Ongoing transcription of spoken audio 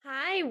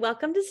Hi,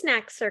 welcome to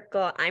Snack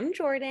Circle. I'm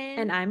Jordan.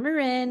 And I'm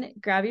Marin.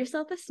 Grab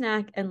yourself a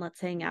snack and let's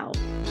hang out.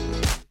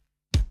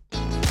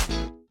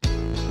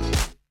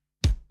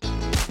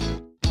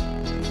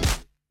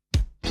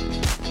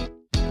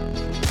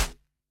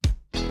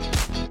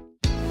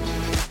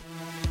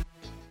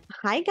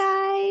 Hi,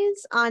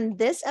 guys. On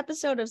this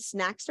episode of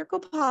Snack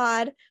Circle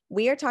Pod,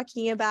 we are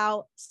talking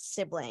about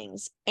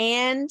siblings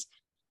and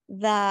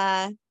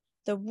the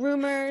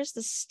rumors,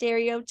 the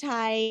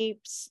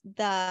stereotypes,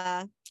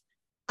 the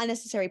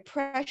unnecessary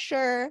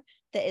pressure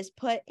that is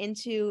put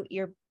into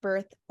your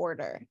birth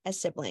order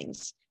as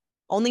siblings.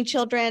 Only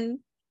children.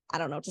 I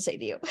don't know what to say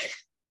to you.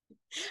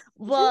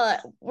 Well,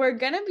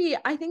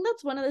 I think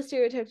that's one of the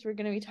stereotypes we're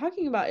going to be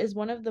talking about is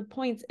one of the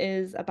points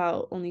is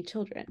about only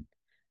children.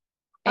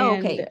 Oh,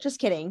 okay. And Just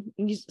kidding.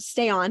 You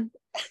stay on.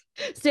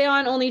 stay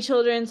on only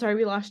children. Sorry,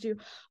 we lost you.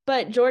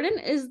 But Jordan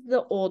is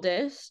the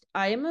oldest.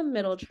 I am a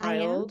middle I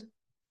am. child.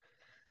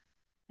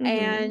 Mm-hmm.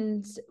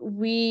 And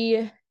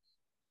we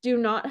do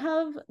not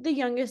have the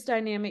youngest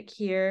dynamic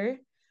here.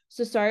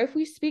 So sorry if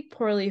we speak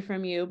poorly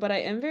from you, but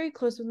I am very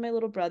close with my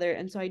little brother.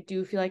 And so I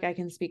do feel like I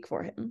can speak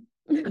for him.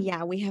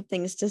 Yeah, we have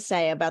things to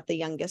say about the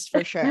youngest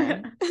for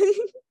sure.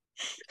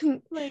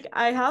 Like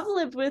I have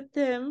lived with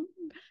him.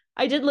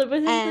 I did live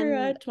with him for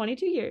And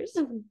 22 years.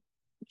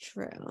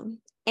 true.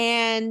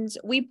 And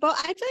I feel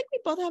like we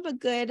both have a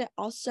good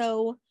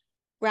also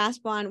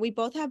grasp on, we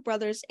both have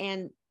brothers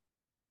and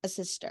a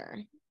sister. So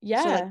like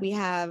Yeah. we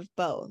have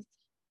both.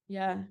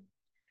 Yeah.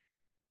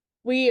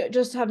 We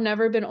just have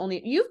never been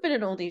only, you've been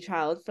an only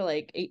child for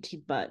like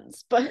 18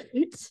 months, but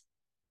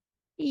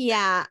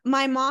Yeah,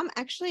 my mom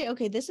actually,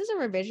 okay, this is a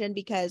revision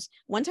because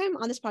one time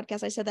on this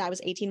podcast I said that I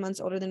was 18 months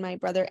older than my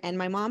brother, and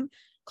my mom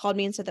called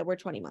me and said that we're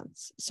 20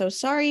 months. So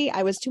sorry,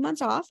 I was 2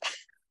 months off.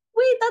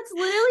 wait, that's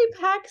literally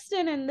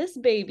Paxton and this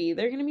baby.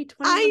 They're going to be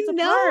 20 I months apart.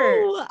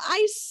 know.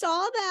 I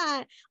saw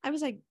that. I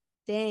was like,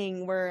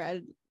 dang,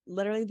 we're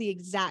literally the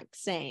exact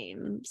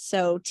same.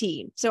 So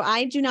T. So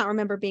I do not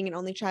remember being an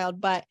only child,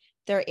 but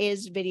there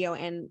is video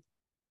and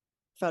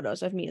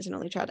photos of me as an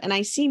only child. And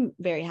I seem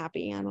very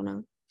happy. I don't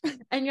know.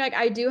 And you're like,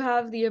 I do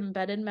have the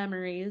embedded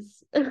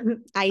memories. I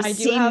I do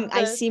seem have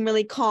I the. seem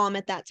really calm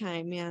at that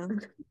time. Yeah.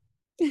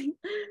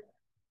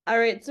 All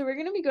right, so we're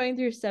going to be going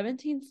through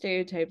 17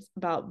 stereotypes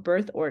about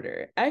birth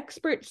order.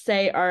 Experts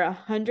say are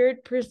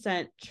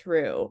 100%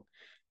 true.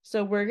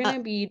 So we're going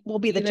to be We'll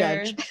be the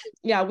judge. either,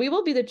 yeah, we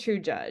will be the true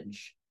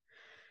judge.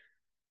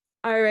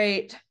 All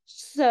right,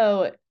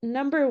 so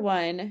number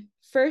one,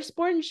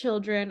 firstborn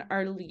children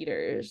are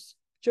leaders.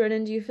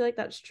 Jordan, do you feel like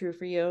that's true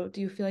for you? Do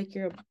you feel like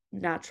you're a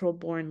natural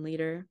born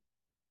leader?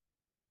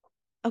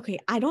 Okay,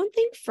 I don't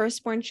think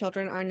firstborn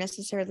children are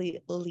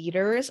necessarily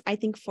leaders. I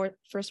think for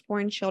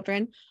firstborn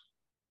children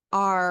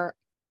are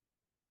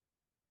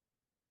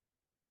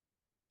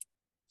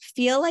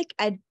feel like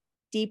a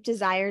deep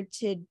desire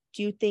to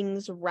do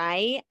things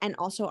right and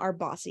also are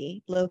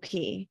bossy, low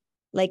key.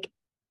 Like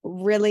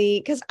really,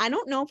 because I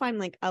don't know if I'm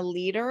like a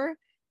leader,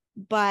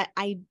 but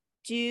I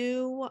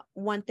do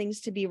want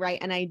things to be right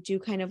and I do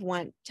kind of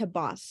want to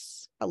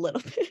boss a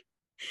little bit.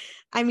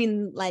 I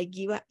mean, like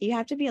you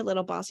have to be a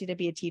little bossy to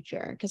be a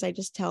teacher because I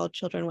just tell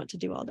children what to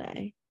do all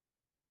day.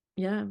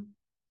 Yeah.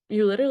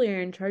 You literally are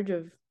in charge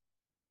of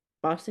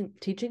bossing,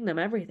 teaching them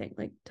everything,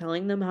 like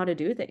telling them how to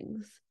do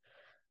things.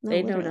 No,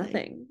 They know literally.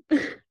 nothing.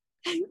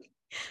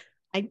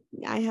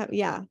 I have,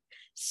 yeah.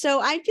 So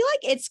I feel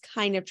like it's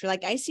kind of true.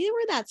 Like I see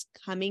where that's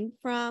coming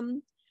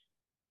from,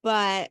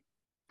 but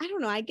I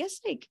don't know. I guess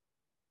like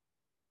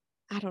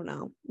I don't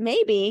know.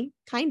 Maybe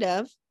kind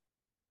of.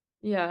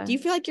 Do Yeah. you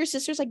feel like your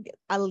sister's like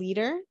a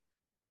leader?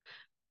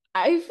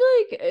 I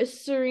feel like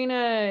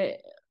Serena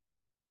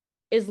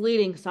is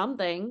leading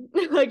something.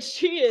 Like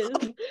she is.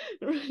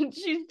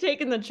 She's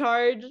taken the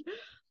charge.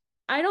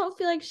 I don't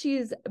feel like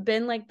she's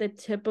been like the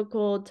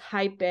typical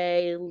type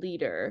A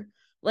leader.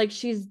 Like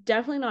she's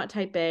definitely not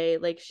type A.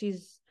 Like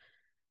she's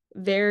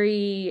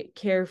very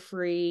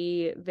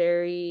carefree,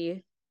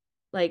 very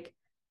like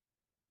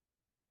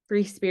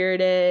free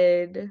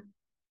spirited,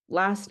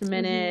 last Mm-hmm.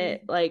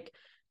 minute, like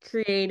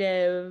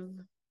creative.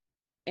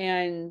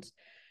 And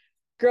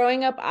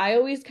growing up, I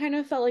always kind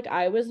of felt like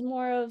I was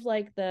more of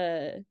like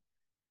the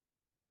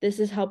this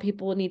is how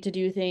people need to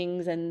do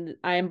things and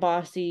I am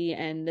bossy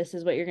and this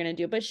is what you're going to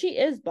do. But she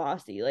is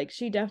bossy. Like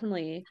she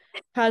definitely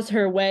has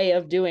her way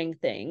of doing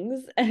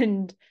things.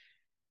 And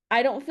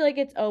I don't feel like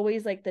it's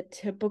always like the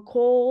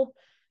typical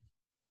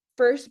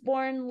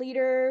firstborn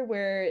leader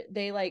where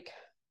they like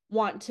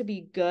want to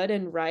be good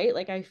and right.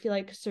 Like I feel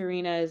like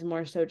Serena is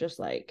more so just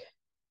like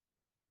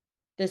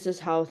this is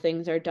how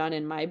things are done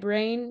in my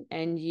brain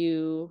and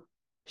you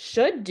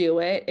should do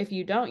it. If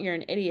you don't, you're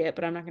an idiot,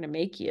 but I'm not going to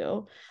make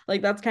you.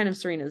 Like that's kind of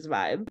Serena's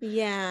vibe.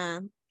 Yeah.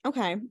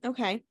 Okay.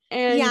 Okay.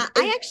 And Yeah,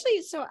 I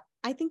actually so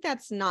I think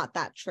that's not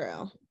that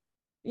true.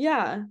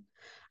 yeah,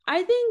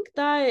 I think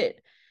that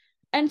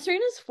and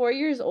Serena's 4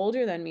 years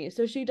older than me,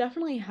 so she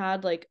definitely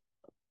had like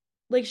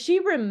she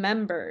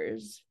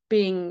remembers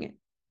being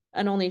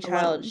an only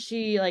child. Alone.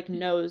 She like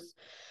knows.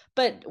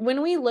 But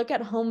when we look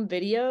at home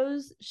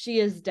videos, she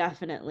is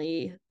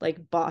definitely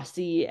like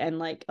bossy and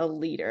like a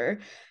leader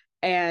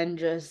and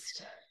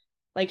just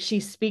like she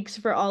speaks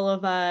for all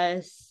of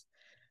us.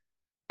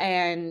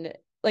 And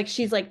like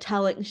she's like,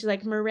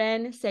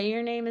 Marin, say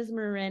your name is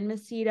Marin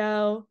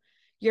Macedo.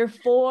 You're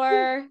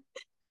four.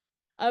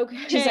 She's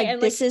Okay. like,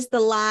 And like, this is the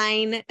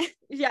line.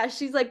 yeah,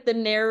 she's like the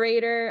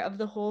narrator of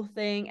the whole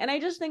thing. And I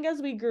just think as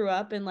we grew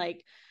up and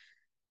like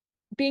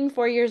being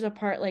 4 years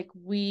apart, like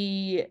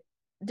we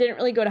didn't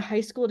really go to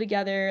high school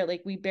together.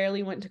 Like we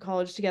barely went to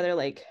college together.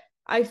 Like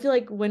I feel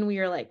like when we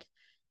were like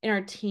in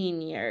our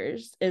teen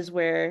years is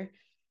where,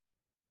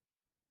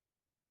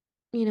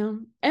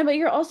 and but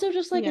you're also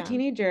just like a Yeah.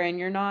 teenager and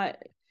you're not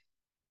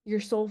your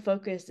sole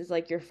focus is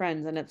like your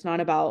friends and it's not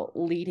about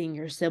leading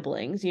your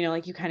siblings,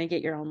 like you kind of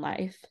get your own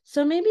life.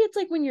 So maybe it's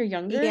like when you're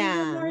younger,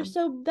 you're more Yeah.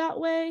 so that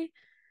way.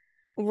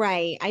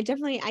 Right. I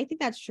think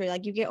that's true.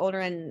 Like you get older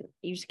and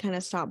you just kind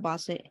of stop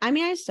bossing. I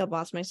mean, I still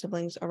boss my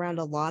siblings around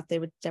a lot. They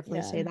would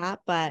definitely say Yeah. that,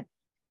 but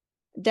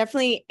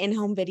definitely in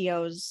home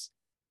videos,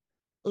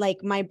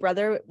 like my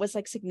brother was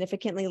like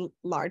significantly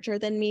larger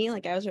than me.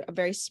 Like I was a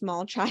very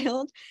small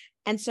child.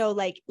 And so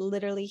like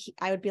literally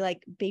I would be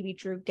like, baby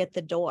Drew, get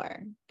the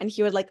door. And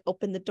he would like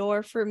open the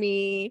door for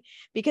me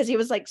because he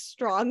was like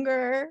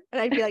stronger.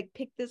 And I'd be like,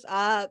 pick this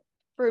up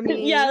for Yeah,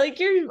 me. like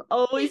you're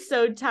always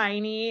so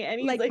tiny and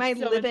he's Like like my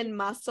so much. live-in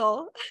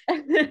muscle.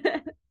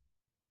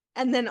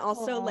 And then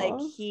also like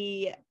Aw.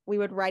 we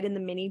would ride in the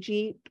mini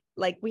Jeep.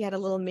 Like we had a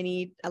little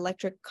mini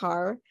electric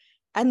car.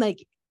 And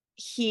like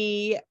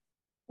he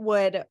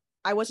would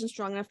I wasn't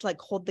strong enough to like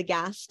hold the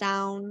gas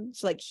down.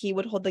 So like he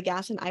would hold the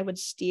gas and I would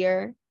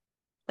steer.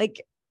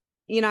 Like,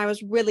 I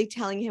was really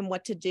telling him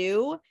what to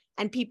do.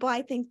 And people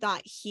I think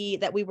thought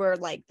that we were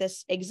like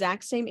this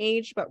exact same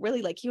age, but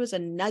really like he was a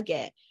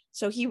nugget.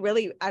 So he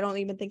really, I don't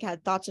even think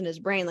had thoughts in his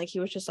brain. Like he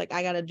was just like,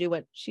 I gotta do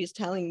what she's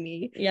telling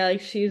me. Yeah, like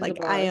she's the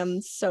Like I am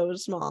boss. so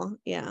small.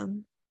 Yeah.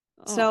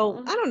 So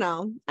Oh. I don't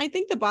know. I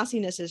think the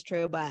bossiness is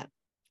true, but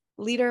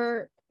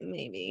leader,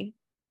 maybe.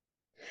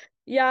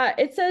 Yeah,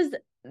 it says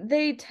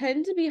they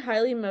tend to be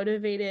highly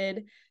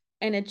motivated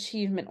and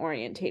achievement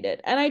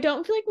orientated. And I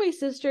don't feel like my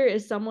sister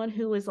is someone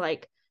who is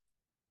like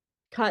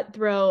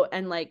cutthroat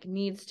and like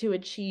needs to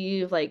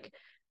achieve, like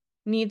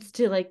needs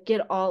to like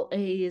get all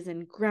A's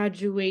and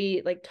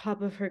graduate like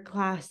top of her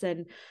class.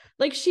 And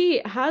like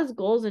she has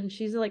goals and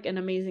she's like an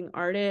amazing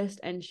artist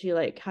and she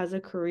like has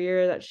a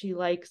career that she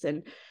likes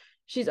and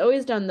she's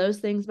always done those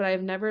things. But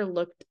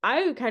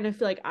I kind of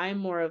feel like I'm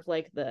more of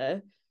like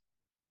the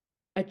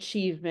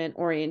achievement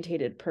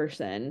orientated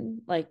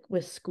person, like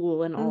with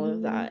school and all of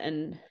Mm-hmm. that.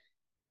 And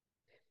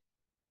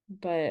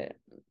but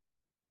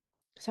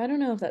so I don't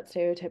know if that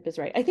stereotype is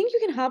right. I think you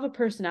can have a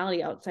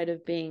personality outside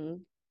of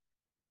being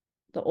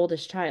the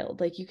oldest child.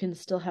 Like you can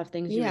still have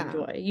things you Yeah.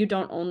 enjoy. You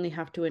don't only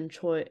have to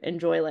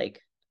enjoy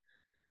like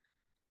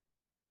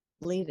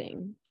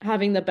Leading.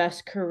 having the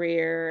best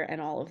career and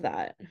all of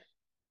that.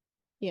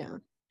 Yeah.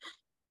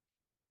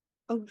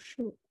 Oh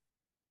shoot.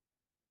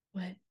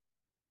 What?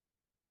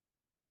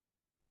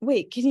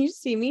 Wait, can you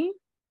see me?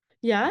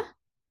 Yeah?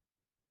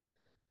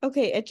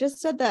 Okay, it just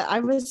said that I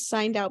was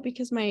signed out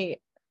because my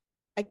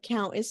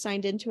account is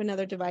signed into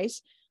another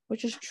device,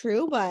 which is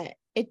true, but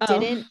it Oh,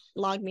 didn't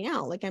log me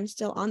out. Like I'm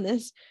still on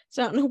this.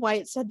 So I don't know why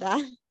it said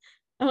that.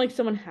 I'm like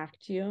someone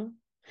hacked you.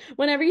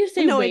 Whenever you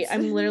say No, wait, it's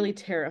I'm literally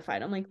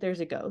terrified. I'm like, there's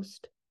a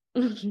ghost.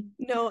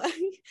 no,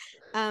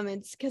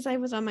 it's because I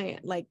was on my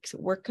like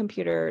work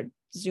computer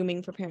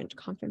zooming for parent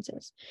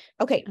conferences.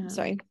 Okay,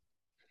 sorry. Um,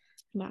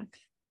 I'm back.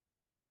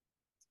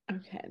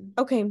 okay.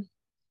 Okay.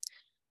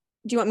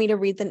 Do you want me to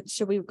read the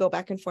should we go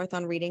back and forth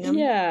on reading them?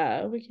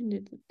 Yeah, we can do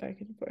the back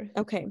and forth.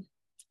 Okay.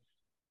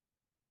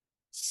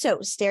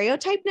 So,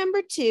 stereotype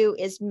number 2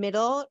 is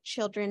middle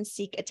children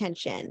seek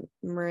attention.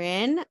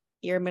 Marin,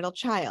 you're a middle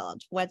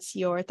child. What's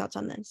your thoughts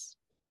on this?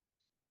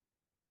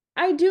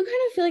 I do kind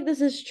of feel like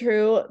this is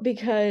true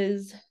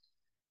because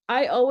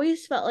I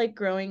always felt like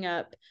growing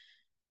up,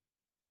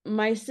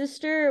 my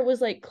sister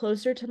was like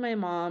closer to my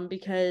mom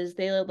because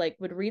they like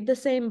would read the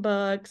same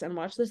books and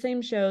watch the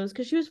same shows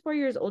because she was 4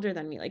 years older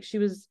than me. Like she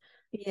was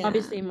Yeah.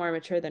 obviously more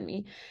mature than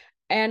me.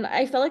 And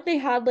I felt like they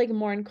had like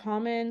more in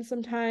common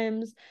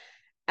sometimes.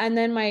 And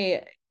then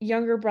my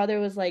younger brother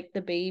was like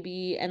the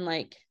baby and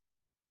like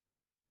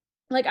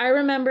I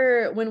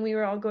remember when we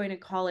were all going to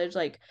college,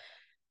 like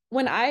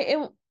when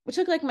it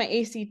took like my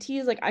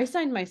ACTs, like I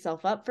signed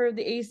myself up for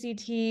the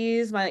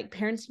ACTs. My like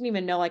parents didn't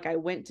even know like I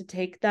went to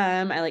take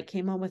them. I like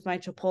came home with my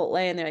Chipotle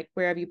and they're like,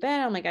 "Where have you been?"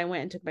 I'm like, "I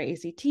went and took my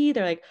ACT."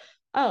 They're like,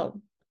 "Oh,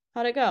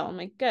 how'd it go?" I'm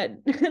like,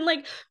 "Good." And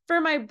like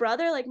for my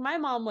brother, like my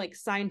mom like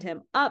signed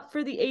him up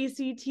for the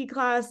ACT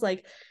class.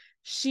 Like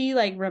she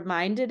like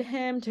reminded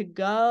him to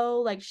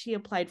go. Like she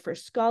applied for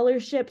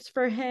scholarships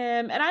for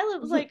him. And I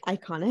was like,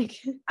 Iconic.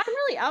 I'm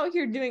really out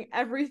here doing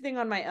everything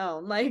on my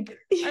own. Like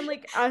I'm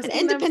like An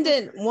asking them for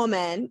independent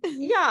woman.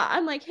 yeah,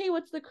 I'm like, hey,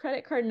 what's the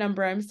credit card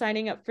number? I'm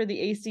signing up for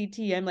the ACT.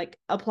 I'm like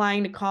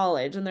applying to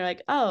college. And they're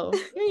like, oh,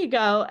 here you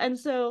go. And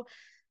so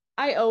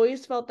I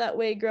always felt that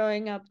way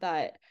growing up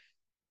that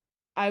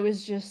I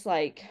was just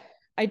like,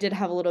 I did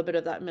have a little bit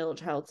of that middle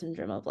child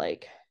syndrome of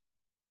like,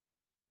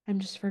 I'm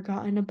just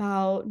forgotten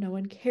about. No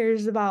one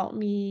cares about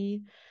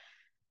me.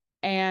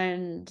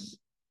 And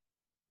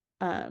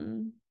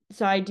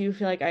so I do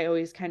feel like I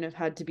always kind of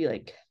had to be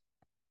like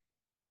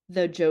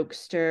the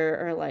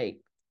jokester or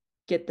like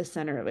get the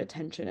center of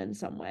attention in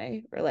some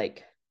way or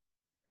like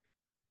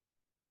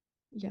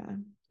yeah.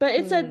 But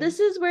it said Hmm. this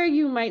is where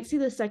you might see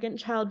the second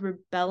child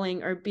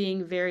rebelling or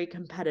being very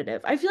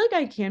competitive. I feel like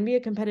I can be a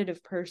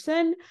competitive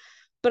person,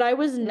 but I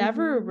was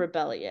never Mm-hmm.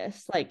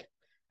 rebellious. Like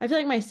I feel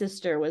like my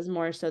sister was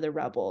more so the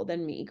rebel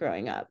than me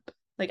growing up.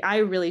 Like I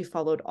really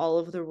followed all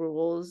of the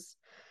rules.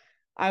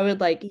 I would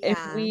like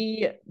if Yeah.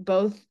 we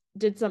both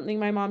did something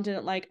my mom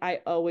didn't like,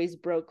 I always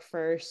broke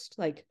first.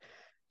 Like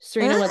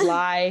Serena would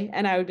lie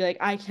and I would be like,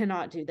 I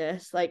cannot do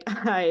this. Like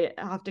I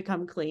have to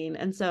come clean.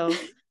 And so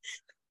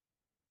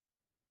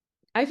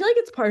I feel like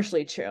it's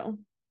partially true.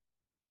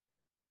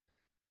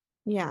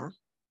 Yeah.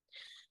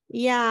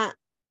 Yeah.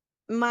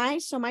 My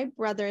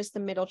brother is the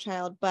middle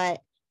child,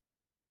 but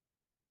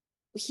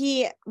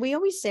we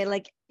always say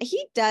like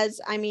he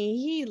does, I mean,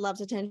 he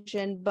loves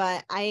attention,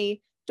 but I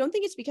don't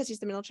think it's because he's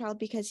the middle child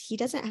because he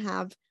doesn't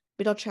have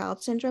middle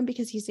child syndrome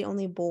because he's the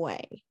only boy.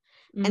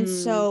 And Mm,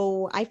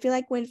 so I feel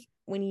like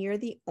when you're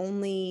the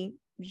only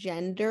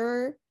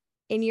gender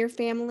in your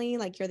family,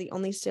 like you're the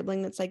only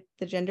sibling that's like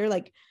the gender,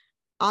 like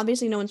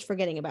obviously no one's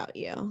forgetting about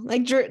you.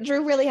 Like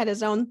Drew really had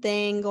his own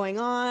thing going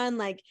on.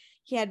 Like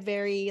he had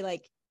very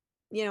like,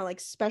 like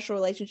special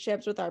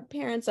relationships with our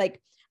parents.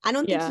 Like I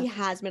don't think yeah. he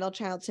has middle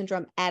child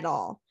syndrome at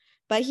all,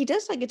 but he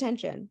does like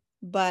attention.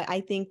 But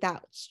I think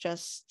that's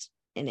just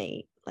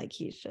innate. Like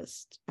he's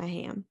just a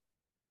ham.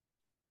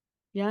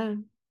 Yeah.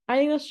 I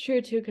think that's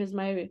true too, because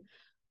my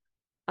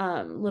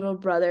little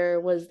brother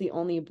was the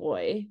only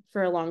boy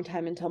for a long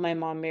time until my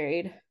mom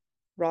married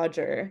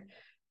Roger.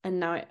 And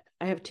now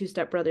I have two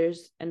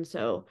stepbrothers. And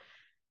so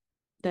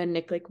then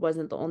Nick like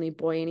wasn't the only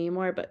boy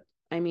anymore. But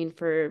I mean,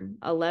 for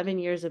 11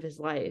 years of his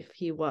life,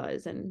 he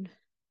was. And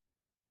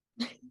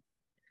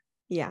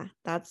Yeah,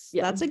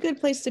 yeah. that's a good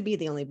place to be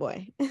the only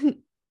boy.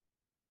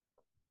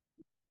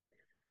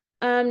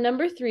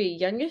 Number three,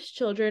 youngest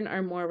children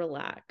are more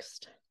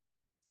relaxed.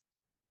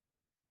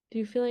 Do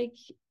you feel like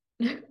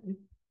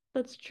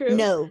that's true?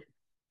 No,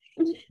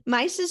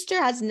 my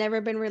sister has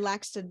never been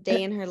relaxed a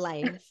day in her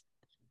life.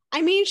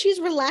 I mean, she's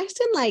relaxed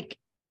in like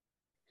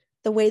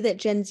the way that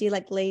Gen Z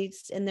like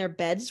lays in their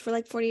beds for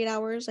like 48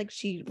 hours. Like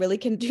she really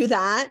can do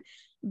that.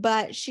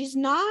 But she's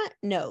not,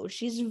 no,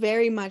 she's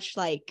very much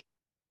like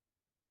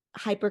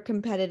hyper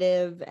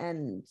competitive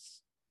and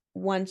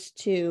wants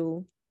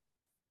to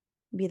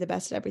be the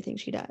best at everything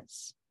she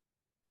does.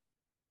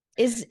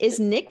 Is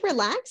Nick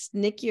relaxed?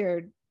 Nick,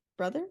 your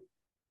brother?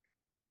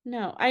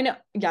 No, I know.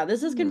 Yeah,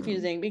 this is No.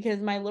 confusing because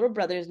my little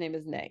brother's name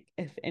is Nick,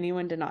 if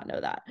anyone did not know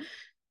that.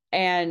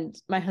 And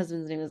my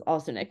husband's name is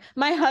also Nick.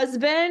 My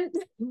husband,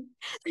 do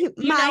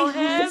you My know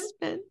him?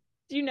 husband.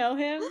 Do you know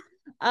him?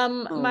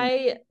 Oh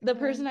My the my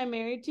person I'm gosh.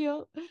 married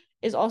to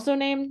is also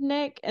named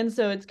Nick, and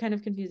so it's kind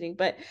of confusing.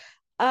 But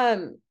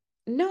um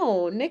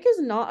no, Nick is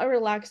not a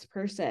relaxed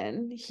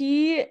person.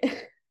 He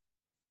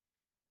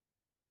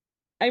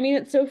I mean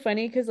it's so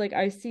funny because like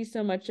I see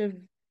so much of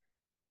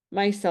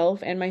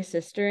myself and my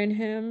sister in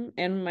him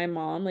and my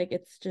mom. Like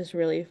it's just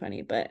really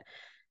funny. But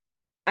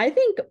I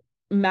think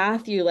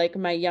Matthew, like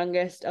my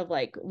youngest of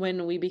like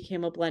when we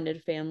became a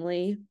blended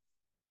family,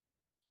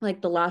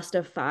 like the last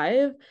of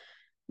five,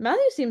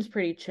 Matthew seems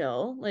pretty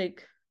chill.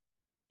 Like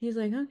he's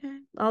like, okay,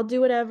 I'll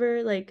do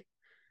whatever. Like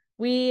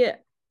we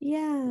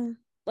Yeah.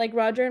 like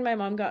Roger and my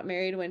mom got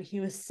married when he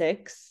was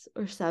 6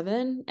 or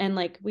 7, and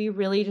like we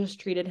really just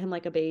treated him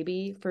like a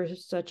baby for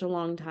such a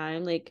long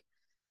time. Like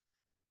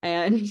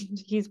and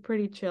he's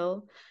pretty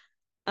chill.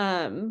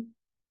 Um,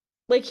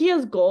 like he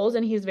has goals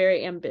and he's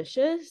very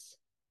ambitious,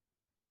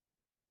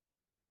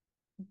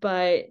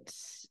 but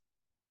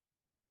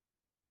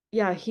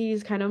yeah,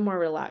 he's kind of more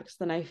relaxed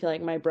than I feel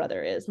like my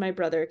brother is. My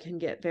brother can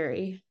get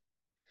very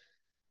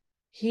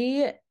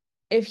he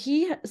if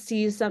he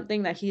sees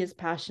something that he is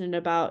passionate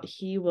about,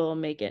 he will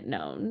make it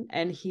known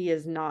and he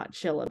is not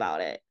chill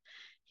about it.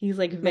 He's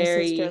like My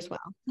sister as very well.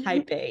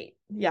 type 8.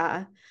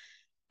 Yeah.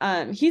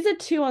 He's a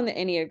 2 on the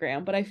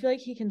Enneagram, but I feel like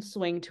he can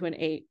swing to an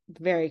 8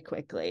 very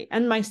quickly.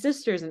 And my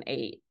sister's an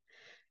 8.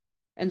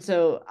 And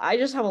so I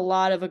just have a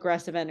lot of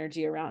aggressive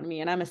energy around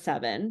me and I'm a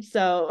 7.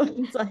 So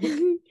it's like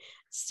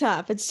It's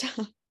tough. It's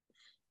tough.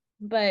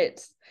 but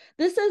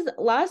this says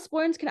last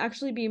borns can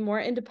actually be more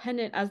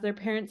independent as their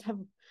parents have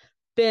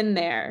been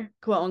there,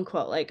 quote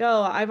unquote. Like,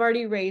 oh, I've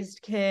already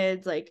raised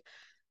kids. Like,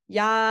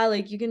 yeah,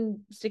 like you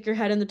can stick your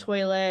head in the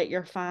toilet,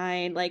 you're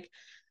fine. Like,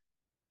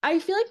 I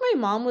feel like my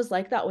mom was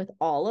like that with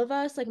all of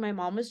us. Like, my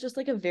mom was just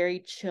like a very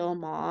chill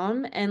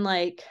mom.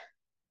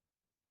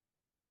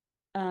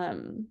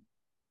 Um,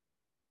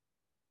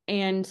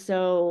 and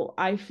so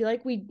I feel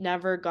like we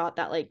never got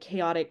that like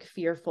chaotic,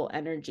 fearful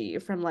energy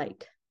from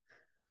like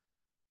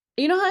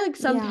you know how like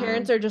some Yeah.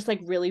 parents are just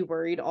like really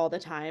worried all the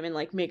time and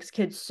like makes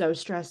kids so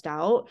stressed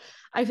out.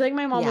 I feel like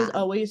my mom was Yeah.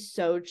 always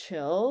so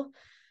chill,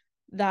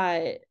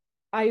 that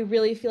I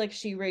really feel like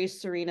she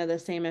raised Serena the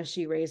same as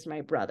she raised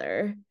my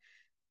brother.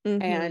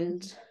 Mm-hmm.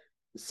 And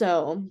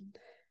so,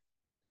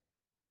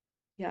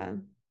 yeah.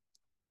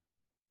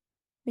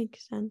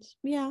 Makes sense.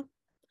 Yeah.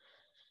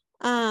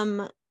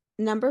 Um,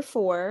 Number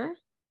 4,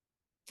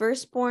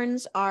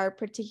 firstborns are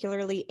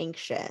particularly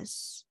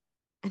anxious.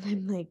 And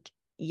I'm like,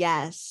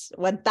 yes.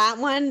 What that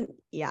one?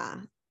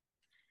 Yeah.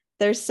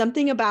 There's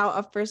something about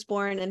a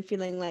firstborn and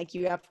feeling like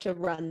you have to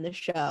run the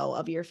show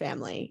of your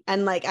family.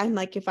 And like, I'm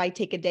like, if I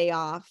take a day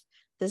off,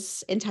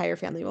 this entire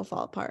family will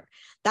fall apart.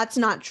 That's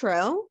not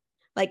true.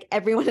 Like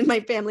everyone in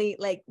my family,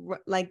 like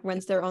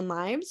runs their own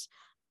lives.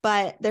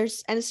 But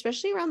there's, and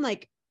especially around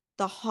like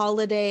the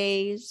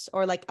holidays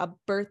or like a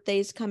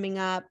birthday's coming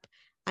up,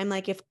 I'm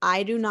like, if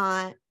I do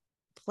not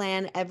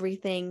plan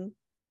everything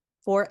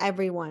for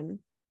everyone,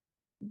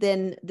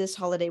 then this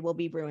holiday will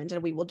be ruined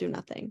and we will do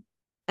nothing.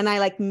 And I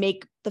like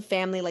make the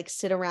family like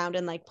sit around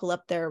and like pull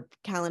up their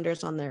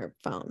calendars on their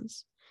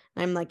phones.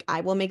 And I'm like,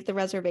 I will make the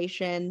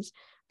reservations,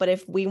 but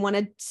if we want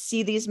to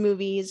see these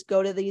movies,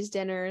 go to these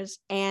dinners,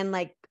 and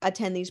like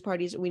attend these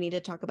parties, we need to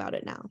talk about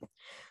it now.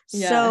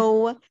 Yeah.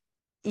 So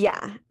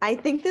yeah, I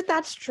think that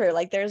that's true.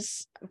 Like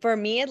there's, for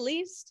me at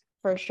least,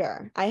 for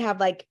sure, I have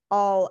like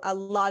a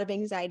lot of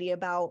anxiety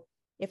about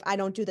if I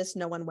don't do this,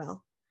 no one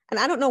will. And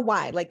I don't know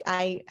why. Like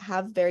I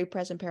have very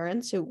present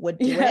parents who would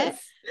do it,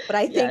 Yes. but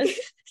I think Yes.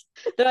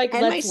 They're like,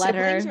 and my let's let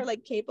siblings her. are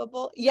like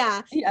capable.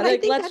 Yeah, Yeah, but they're I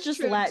like, think let's that's just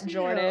true let too.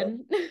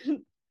 Jordan.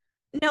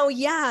 No,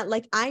 yeah,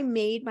 like I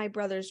made my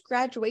brother's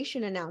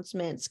graduation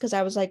announcements because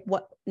I was like,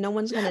 what? No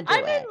one's gonna I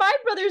do made it. my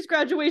brother's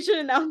graduation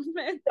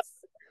announcements.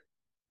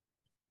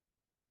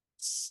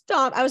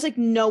 Stop. I was like,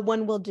 no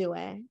one will do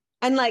it.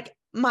 And like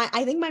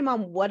I think my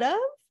mom would have,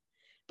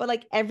 but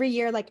like every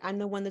year, like I'm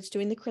the one that's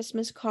doing the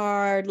Christmas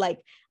card. Like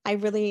I'm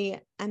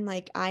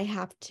like, I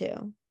have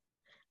to.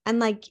 And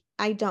like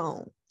I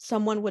don't.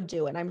 Someone would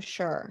do it, I'm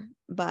sure.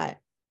 But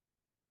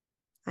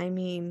I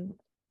mean,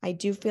 I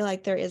do feel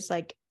like there is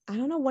like, I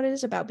don't know what it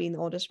is about being the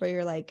oldest where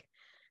you're like,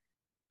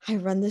 I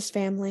run this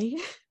family.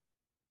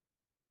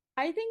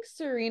 I think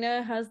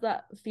Serena has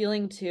that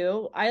feeling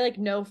too. I like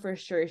know for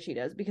sure she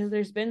does because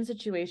there's been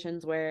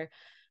situations where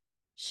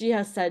she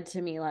has said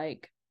to me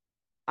like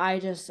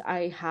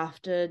I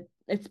have to,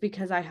 it's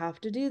because I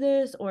have to do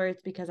this or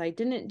it's because I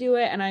didn't do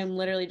it, and I'm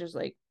literally just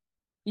like,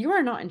 you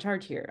are not in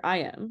charge here. I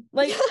am.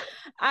 Like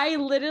I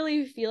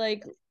literally feel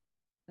like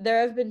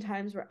there have been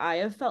times where I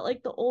have felt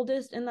like the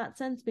oldest in that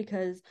sense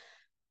because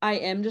I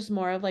am just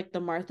more of like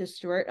the Martha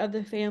Stewart of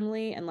the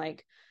family, and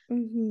like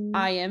Mm-hmm.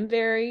 I am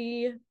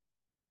very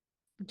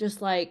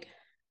just like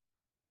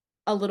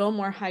a little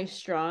more high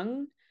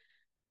strung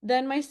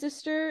than my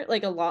sister,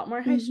 like a lot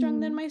more high strung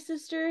than Mm-hmm. my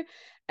sister,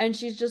 and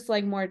she's just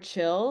like more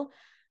chill.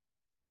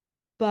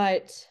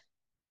 But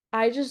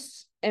I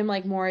just am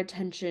like more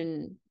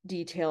attention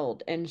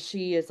detailed and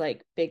she is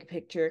like big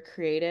picture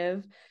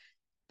creative.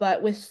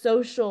 But with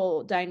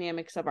social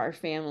dynamics of our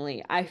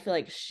family, I feel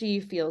like she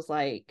feels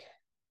like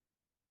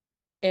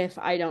if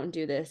I don't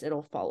do this,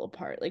 it'll fall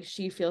apart. Like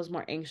she feels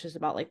more anxious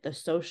about like the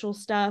social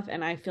stuff,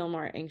 and I feel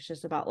more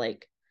anxious about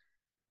like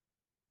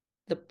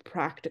the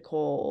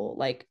practical,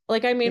 like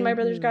I made my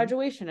brother's Mm-hmm.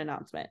 graduation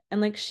announcement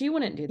and like she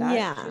wouldn't do that.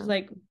 She's Yeah.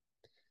 like,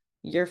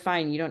 you're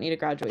fine, you don't need a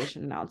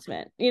graduation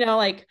announcement, you know,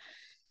 like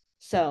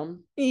so.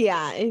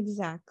 Yeah,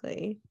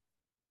 exactly.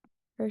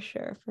 For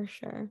sure, for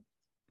sure.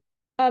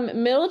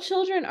 Middle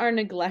children are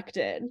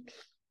neglected.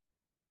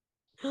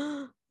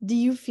 Do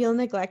you feel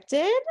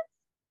neglected?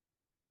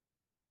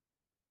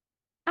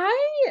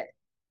 I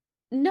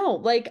No,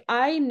 like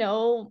I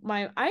know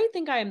I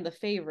think I am the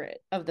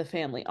favorite of the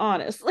family,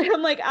 honestly.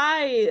 I'm like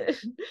I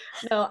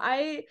no,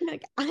 I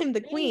Like, I'm the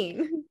think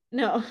queen.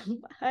 no,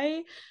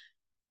 I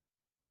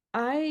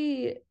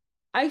I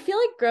I feel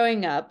like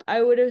growing up,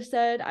 I would have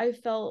said I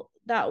felt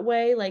that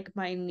way, like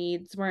my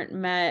needs weren't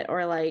met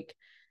or like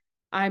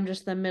I'm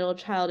just the middle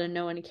child and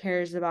no one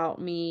cares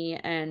about me,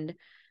 and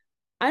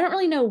I don't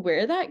really know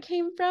where that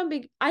came from.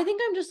 I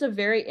think I'm just a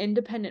very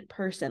independent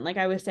person. Like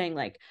I was saying,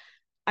 like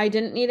I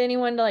didn't need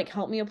anyone to like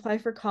help me apply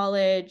for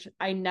college.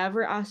 I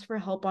never asked for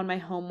help on my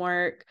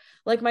homework.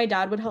 Like my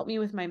dad would help me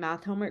with my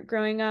math homework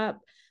growing up.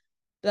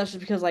 That's just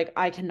because like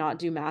I cannot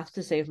do math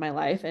to save my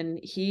life, and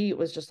he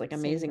was just like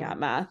amazing at Same.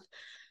 math.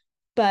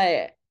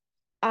 But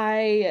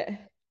I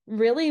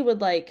really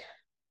would like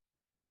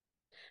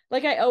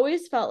I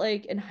always felt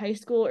like in high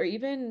school or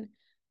even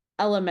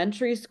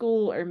elementary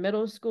school or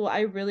middle school,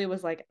 I really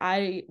was like,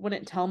 I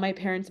wouldn't tell my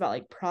parents about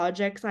like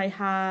projects I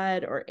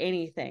had or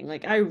anything.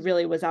 Like I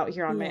really was out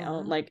here on my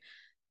own, Yeah. like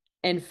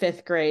in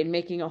fifth grade,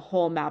 making a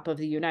whole map of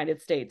the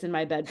United States in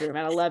my bedroom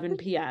at 11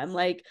 p.m.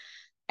 Like,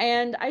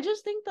 and I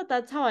just think that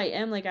that's how I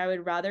am. Like, I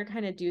would rather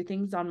kind of do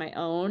things on my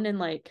own and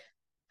like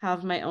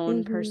have my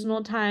own Mm-hmm.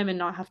 personal time and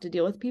not have to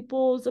deal with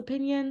people's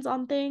opinions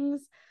on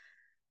things.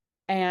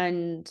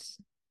 And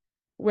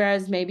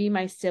whereas maybe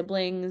my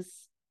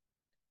siblings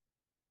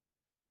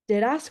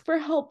did ask for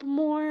help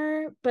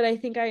more, but I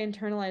think I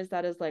internalized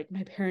that as like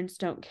my parents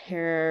don't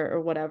care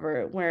or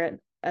whatever, whereas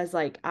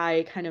like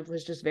I kind of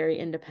was just very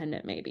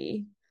independent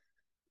maybe.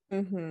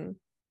 Mm-hmm.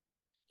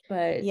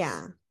 But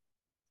Yeah.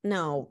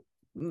 No,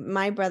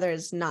 my brother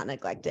is not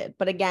neglected.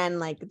 But again,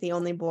 like the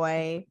only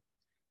boy,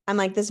 I'm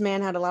like, this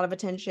man had a lot of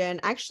attention.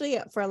 Actually,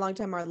 for a long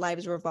time, our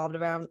lives revolved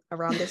around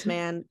this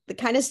man. It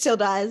kind of still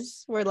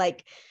does. We're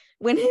like,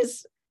 when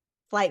his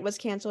flight was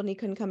canceled and he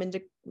couldn't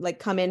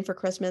come in for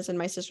Christmas, and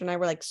my sister and I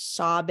were like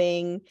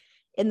sobbing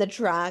in the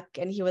truck,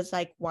 and he was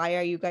like, "Why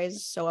are you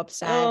guys so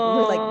upset?" And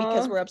we're like,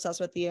 "Because oh, we're obsessed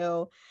with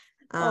you."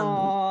 Um,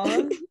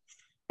 oh,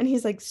 and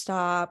he's like,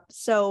 "Stop."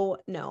 So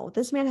no,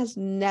 this man has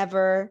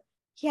never.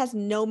 He has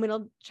no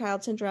middle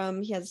child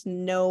syndrome. He has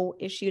no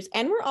issues,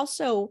 and we're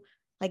also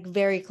like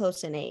very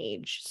close in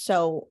age.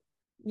 So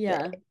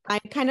yeah, I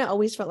kind of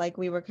always felt like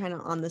we were kind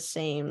of on the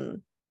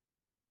same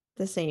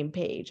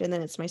page. And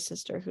then it's my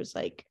sister who's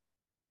like,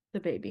 the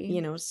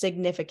baby.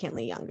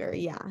 significantly younger,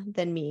 yeah,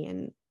 than me,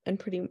 and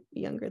pretty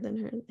younger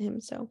than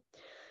him. So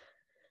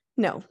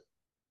no.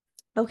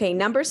 Okay,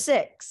 number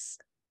 6,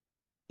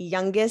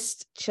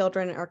 youngest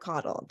children are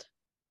coddled.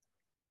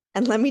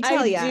 And let me I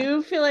tell you,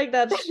 do feel like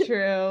that's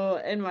true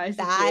in my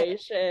that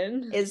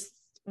situation. is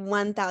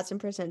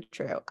 1000%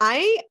 true.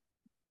 I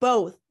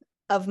both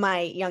of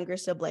my younger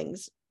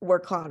siblings were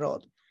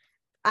coddled.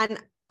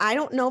 And I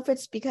don't know if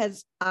it's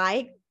because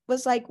I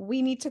was like,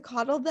 we need to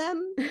coddle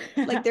them.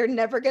 Like they're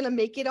never gonna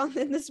make it on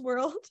in this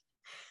world.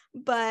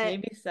 But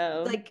Maybe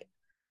so. like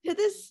to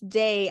this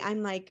day,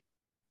 I'm like,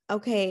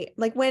 okay,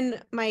 like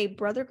when my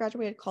brother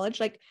graduated college,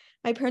 like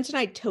my parents and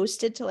I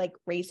toasted to like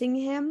raising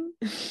him.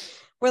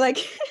 We're like,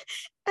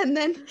 and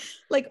then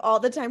like all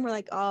the time we're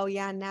like, oh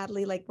yeah,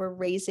 Natalie, like we're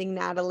raising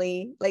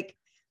Natalie. Like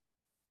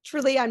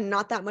truly, I'm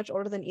not that much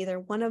older than either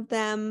one of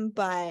them,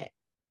 but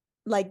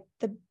like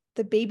the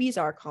babies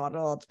are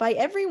coddled by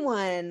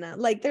everyone.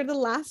 Like they're the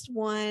last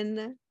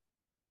one,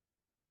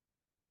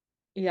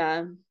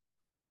 Yeah.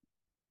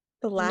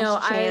 the No,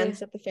 last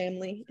chance at the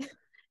family.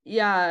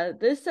 yeah,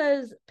 this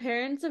says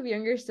parents of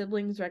younger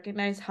siblings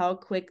recognize how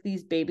quick the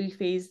baby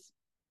phase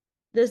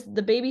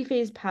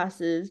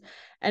passes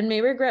and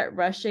may regret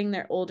rushing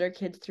their older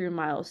kids through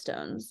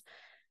milestones.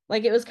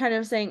 Like it was kind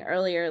of saying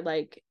earlier,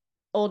 like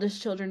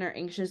oldest children are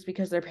anxious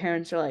because their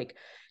parents are like,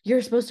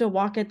 you're supposed to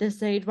walk at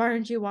this age. Why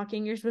aren't you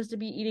walking? You're supposed to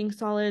be eating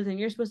solids and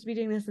you're supposed to be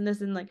doing this and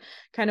this, and like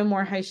kind of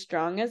more high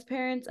strung as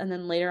parents. And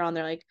then later on,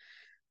 they're like,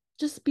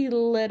 just be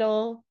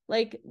little.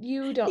 Like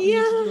you don't need to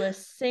Yeah. do a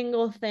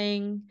single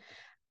thing.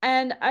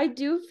 And I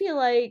do feel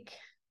like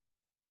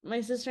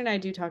my sister and I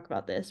do talk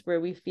about this where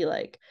we feel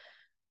like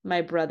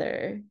my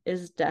brother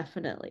is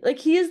definitely like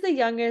he is the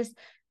youngest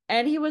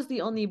and he was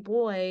the only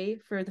boy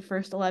for the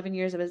first 11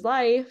 years of his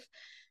life.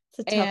 It's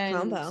a tough And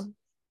combo.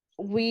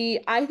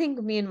 I think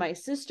me and my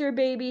sister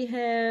baby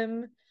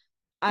him.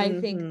 I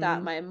think that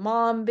Mm-hmm. my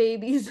mom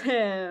babies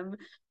him.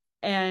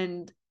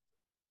 And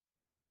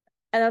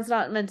that's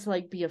not meant to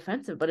like be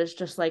offensive, but it's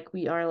just like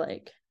we are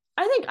like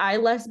I think I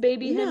less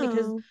baby him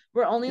because No.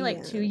 we're only like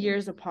Yeah. 2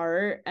 years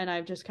apart and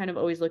I've just kind of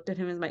always looked at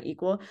him as my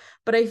equal.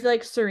 But I feel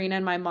like Serena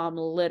and my mom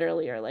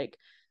literally are like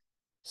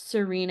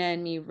Serena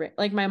and me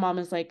like my mom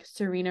is like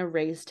Serena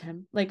raised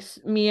him. Like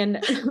me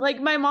and like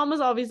my mom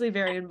was obviously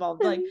very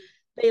involved. Like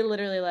they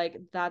literally like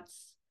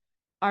that's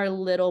our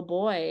little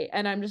boy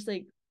and I'm just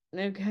like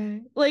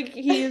okay. Like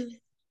he's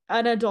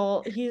an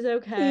adult. He's No,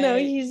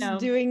 okay. he's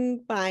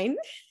doing fine.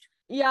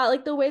 Yeah,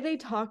 like the way they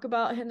talk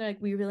about him, they're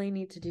like, we really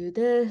need to do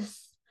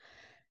this.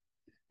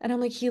 And I'm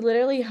like, he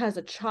literally has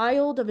a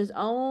child of his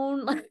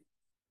own. Like,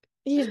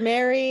 He's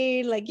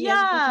married, like he has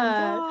a full-time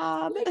yeah.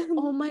 job. Like,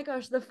 oh my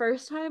gosh, the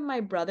first time my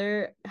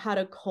brother had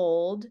a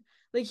cold,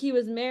 like he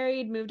was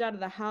married, moved out of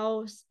the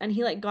house, and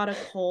he like got a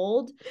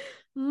cold.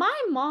 My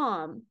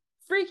mom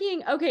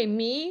freaking okay,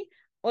 me,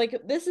 like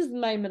this is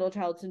my middle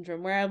child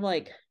syndrome where I'm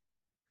like,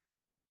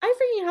 I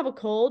freaking have a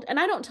cold and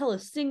I don't tell a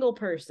single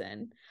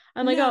person.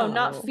 I'm like, oh,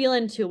 not No.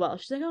 feeling too well.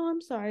 She's like, oh, I'm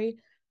sorry.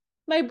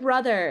 My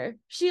brother,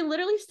 she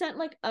literally sent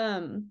like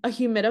a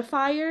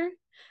humidifier,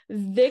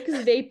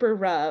 Vicks vapor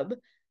rub,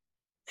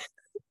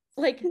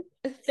 like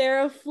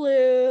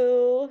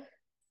Theraflu,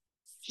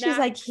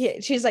 snacks.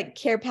 She's like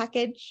care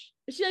package.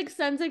 She like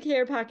sends a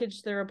care package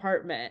to their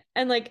apartment.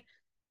 And like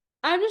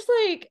I'm just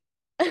like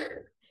You're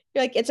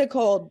like, it's a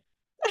cold.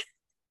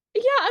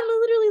 yeah, I'm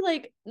literally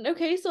like,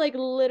 okay, so like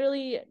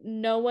literally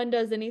no one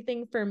does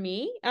anything for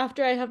me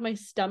after I have my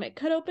stomach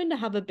cut open to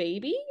have a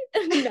baby.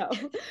 No,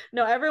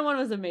 no, everyone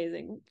was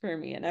amazing for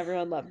me and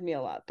everyone loved me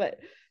a lot. But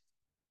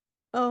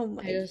Oh I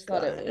my just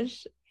thought it was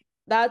gosh.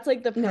 that's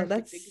like the No, perfect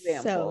that's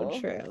so example.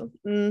 true.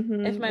 If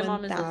Mm-hmm. my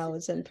mom is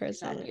listening to this,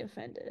 do not 1000%. be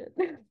offended.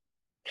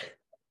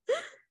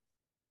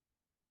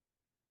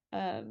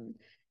 um,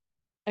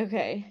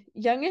 okay.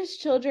 Youngest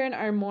children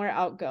are more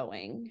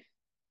outgoing.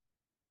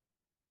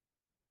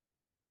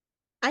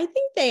 I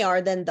think they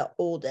are than the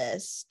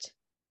oldest,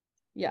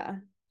 Yeah.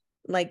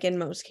 like in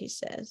most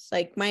cases.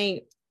 Like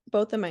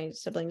both of my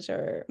siblings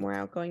are more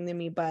outgoing than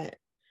me, but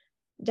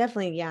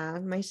definitely, yeah,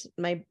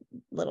 my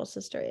little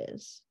sister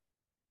is.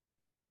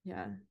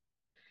 Yeah.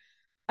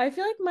 I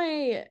feel like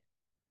my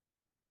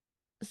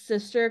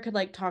sister could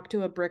like talk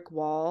to a brick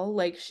wall.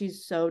 Like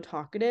she's so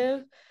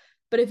talkative.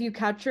 But if you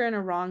catch her in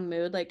a wrong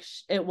mood, like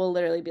it will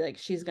literally be like,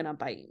 she's gonna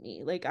bite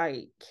me. Like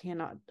I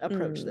cannot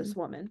approach this Mm.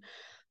 woman.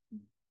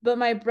 But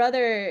my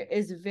brother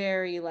is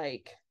very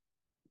like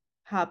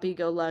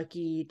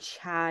happy-go-lucky,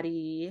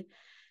 chatty.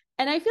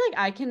 And I feel like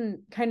I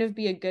can kind of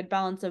be a good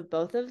balance of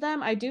both of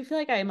them. I do feel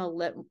like I am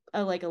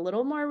like a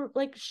little more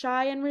like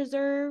shy and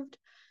reserved,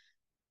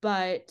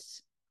 but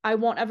I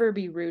won't ever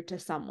be rude to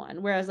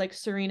someone. Whereas like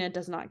Serena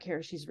does not care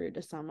if she's rude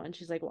to someone.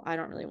 She's like, well, I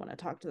don't really want to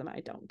talk to them.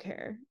 I don't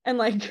care. And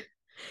like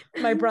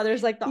my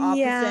brother's like the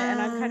opposite,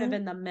 and I'm kind of Yeah.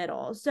 in the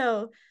middle.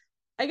 So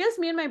I guess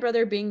me and my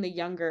brother being the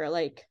younger,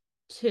 like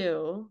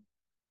two,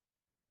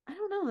 I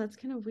don't know. That's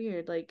kind of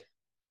weird. Like,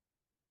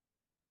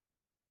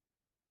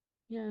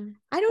 yeah.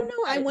 I don't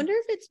know. I I wonder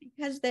if it's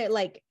because they're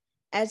like,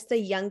 as the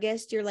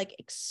youngest, you're like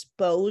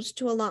exposed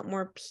to a lot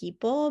more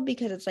people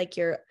because it's like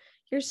your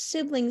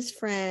siblings'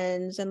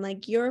 friends and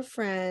like your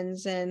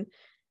friends. And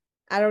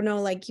I don't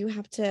know, like you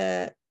have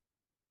to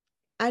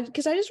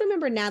because I just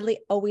remember Natalie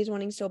always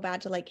wanting so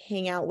bad to like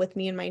hang out with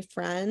me and my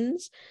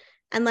friends.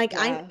 And like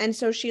yeah. and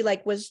so she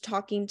like was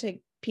talking to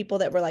people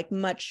that were like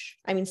much,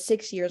 I mean,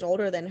 6 years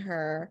older than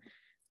her,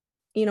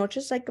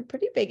 just like a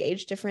pretty big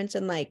age difference.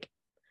 And like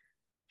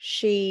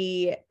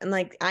and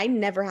like I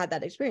never had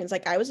that experience.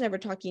 Like I was never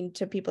talking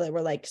to people that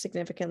were like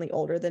significantly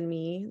older than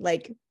me,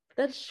 like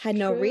That's had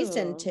no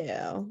reason true.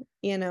 to,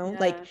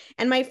 like, Yeah.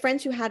 and my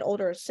friends who had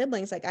older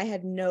siblings, like I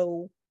had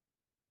no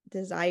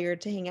desire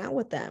to hang out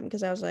with them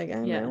because I was like, I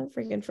have my Yeah. own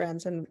freaking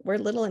friends and we're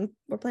little and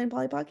we're playing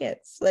Polly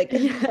Pockets. Like,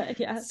 Yeah.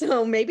 Yeah.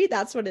 so maybe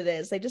that's what it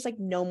is. They just like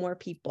know more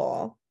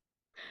people.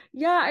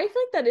 Yeah, I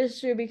feel like that is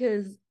true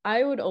because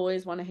I would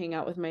always want to hang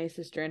out with my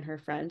sister and her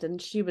friends,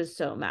 and she was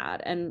so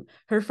mad. And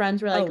her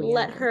friends were like, Oh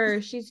 "Let yeah.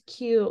 her, she's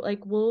cute.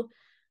 Like we'll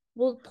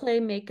play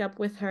makeup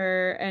with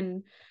her."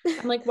 And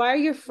I'm like, "Why are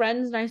your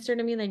friends nicer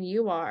to me than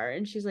you are?"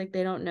 And she's like,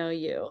 "They don't know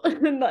you."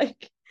 And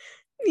like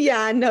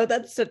Yeah, no,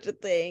 that's such a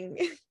thing.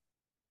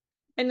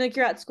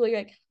 you're at school, you're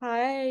like,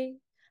 "Hi.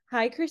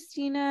 Hi,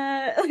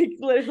 Christina." Like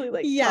literally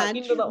like Yeah,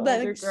 talking to the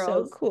older that's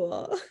so girls.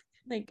 cool.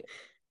 Like,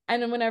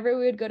 and then whenever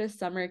we would go to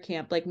summer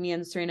camp, like me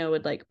and Serena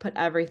would like put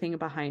everything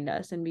behind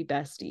us and be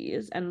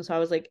besties. And so I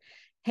was like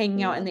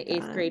hanging out in Love the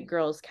eighth that. grade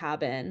girls'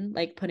 cabin,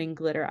 like putting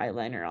glitter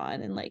eyeliner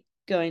on and like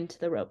going to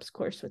the ropes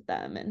course with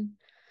them. And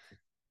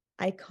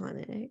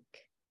Iconic.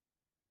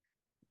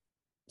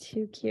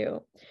 Too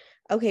cute.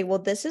 Okay, well,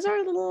 this is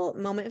our little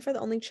moment for the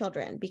only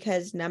children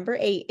because number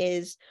 8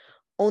 is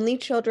only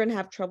children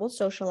have trouble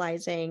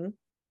socializing.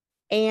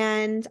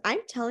 And I'm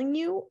telling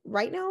you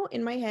right now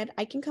in my head,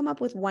 I can come up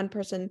with one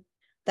person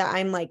that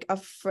I'm like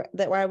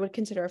that where I would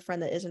consider a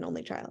friend that is an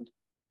only child.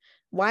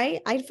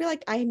 Why? I feel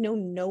like I know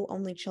no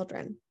only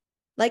children.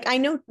 Like I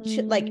know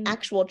like mm,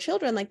 actual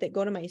children like that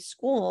go to my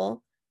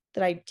school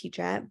that I teach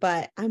at,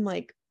 but I'm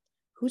like,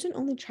 who's an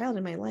only child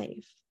in my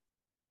life?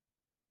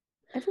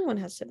 Everyone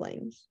has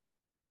siblings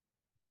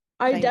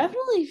that I I know.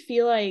 definitely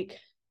feel like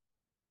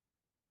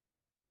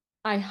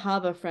I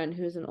have a friend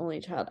who's an only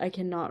child. I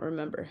cannot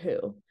remember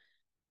who.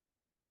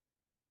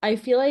 I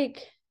feel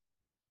like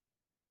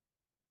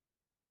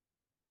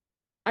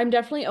I'm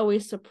definitely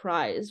always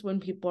surprised when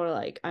people are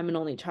like, I'm an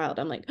only child.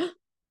 I'm like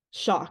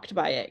shocked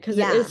by it because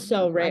it Yeah, is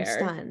so I'm rare.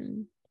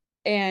 stunned.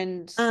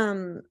 And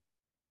Um,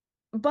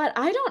 but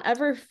I don't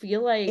ever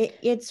feel like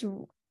it's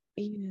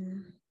yeah.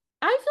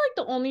 I feel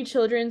like the only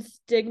children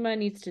stigma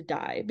needs to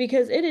die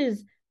because it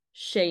is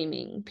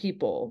shaming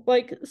people.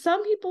 Like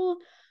some people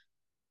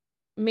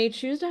may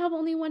choose to have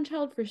only one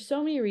child for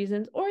so many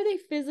reasons, or they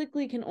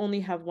physically can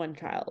only have one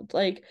child.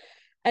 Like,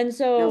 and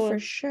No, for so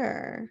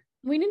sure.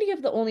 we need to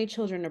give the only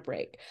children a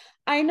break.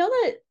 I know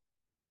that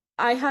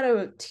I had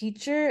a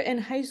teacher in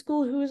high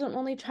school who was an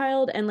only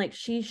child, and like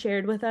she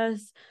shared with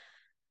us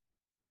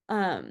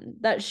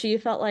that she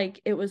felt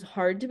like it was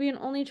hard to be an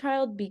only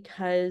child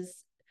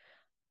because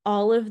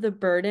all of the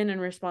burden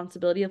and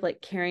responsibility of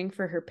like caring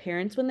for her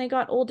parents when they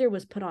got older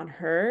was put on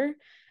her,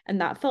 and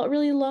that felt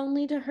really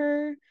lonely to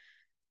her.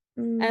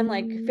 And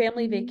like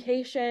family Mm,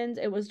 vacations,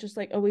 it was just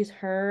like always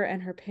her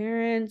and her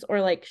parents,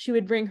 or like she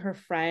would bring her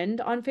friend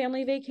on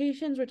family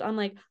vacations, which I'm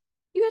like,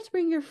 you have to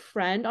bring your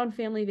friend on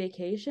family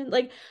vacation.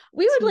 Like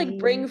we would like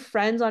bring tea.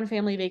 friends on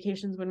family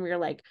vacations when we were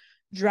like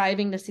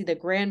driving to see the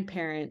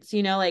grandparents,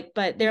 like,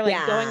 but they're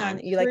like going Yeah, on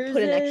you like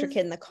put an extra cruises.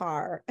 kid in the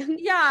car.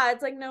 Yeah,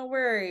 it's like no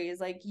worries.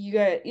 Like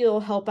you'll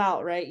help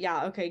out, right?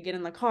 Yeah, okay, get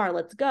in the car,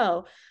 let's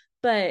go.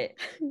 But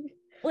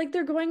like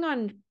they're going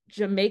on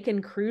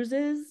Jamaican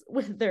cruises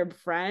with their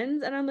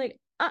friends, and I'm like,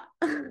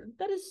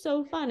 that is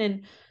so fun.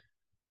 And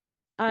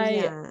I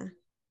Yeah.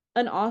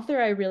 an author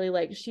I really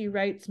like, she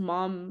writes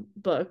mom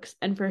books,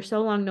 and for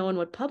so long no one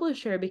would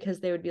publish her because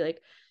they would be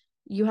like,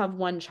 you have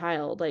one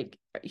child, like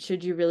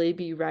should you really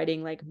be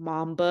writing like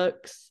mom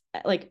books,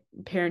 like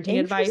parenting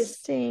advice?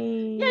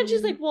 Yeah, and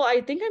she's like, Interesting. well,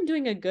 I think I'm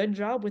doing a good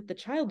job with the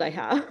child I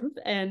have.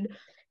 And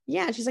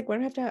Yeah, she's like, why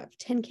do I have to have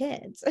 10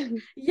 kids?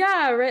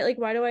 yeah, right. Like,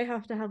 why do I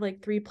have to have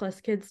like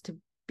 3+ kids to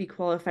be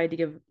qualified to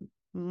give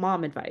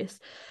mom advice?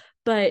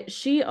 But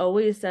she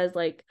always says,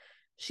 like,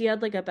 she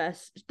had like a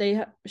best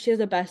she has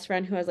a best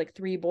friend who has like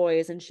three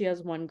boys and she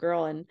has one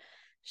girl, and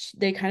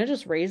they kind of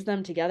just raised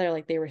them together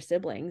like they were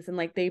siblings, and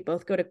like they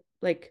both go to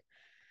like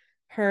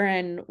her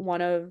and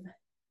one of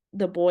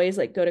the boys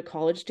like go to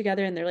college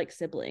together, and they're like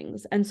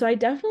siblings. And so I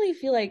definitely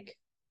feel like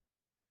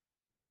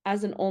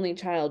as an only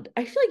child,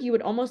 I feel like you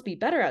would almost be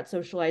better at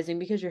socializing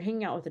because you're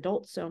hanging out with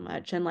adults so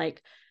much and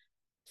like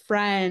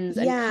friends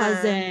and Yeah,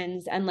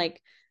 cousins, and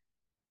like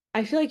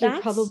I feel like you're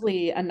that's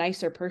probably a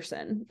nicer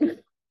person.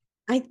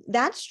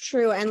 that's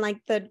true. And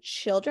like the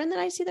children that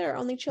I see that are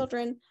only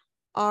children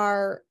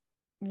are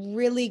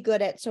really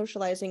good at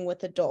socializing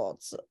with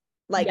adults,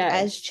 like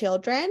as Yes.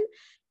 children.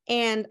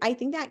 And I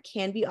think that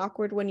can be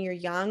awkward when you're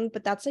young,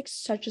 but that's like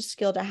such a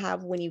skill to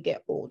have when you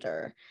get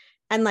older.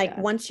 And like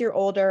Yeah. once you're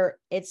older,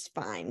 it's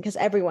fine because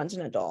everyone's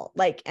an adult.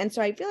 Like, and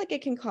so I feel like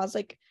it can cause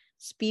like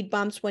speed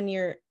bumps when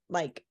you're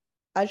like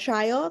a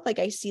child. Like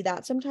I see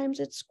that sometimes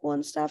at school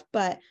and stuff,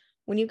 but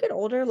when you get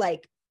older,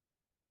 like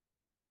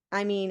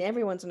I mean,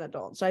 everyone's an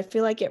adult. So I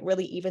feel like it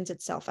really evens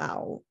itself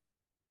out.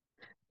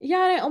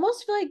 Yeah, and I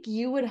almost feel like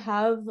you would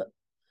have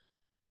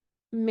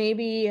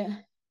maybe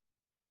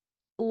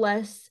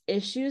less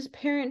issues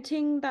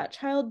parenting that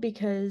child,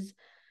 because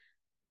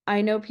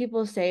I know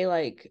people say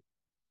like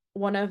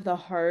one of the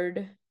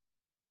hard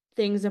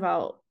things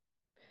about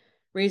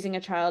raising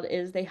a child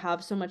is they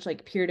have so much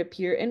like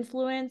peer-to-peer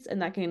influence,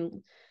 and that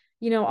can,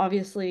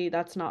 obviously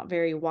that's not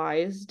very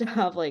wise to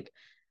have like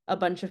a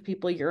bunch of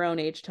people your own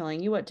age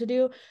telling you what to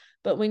do.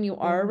 But when you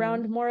are Mm-hmm.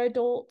 around more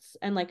adults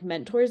and like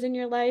mentors in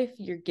your life,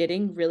 you're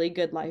getting really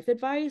good life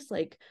advice.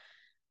 Like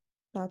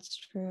That's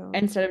true.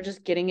 instead of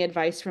just getting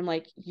advice from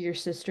like your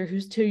sister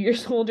who's 2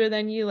 years older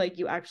than you, like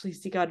you actually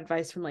seek out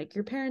advice from like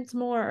your parents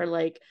more, or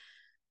like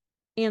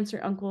aunts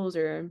or uncles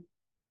or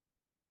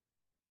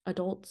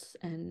adults.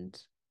 And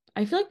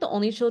I feel like the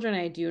only children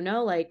I do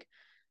know like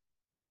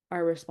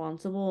are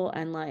responsible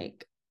and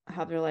like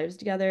have their lives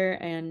together.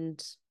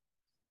 And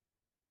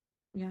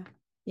yeah.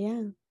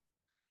 Yeah,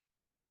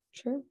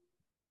 true.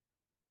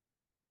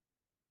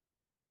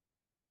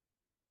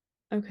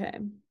 Okay.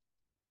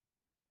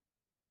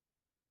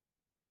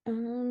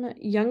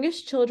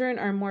 Youngest children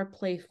are more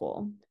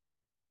playful.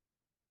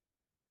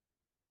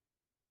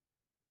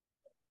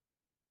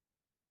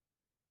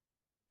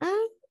 Uh,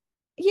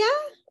 yeah,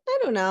 I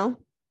don't know.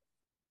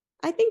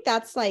 I think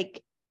that's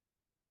like,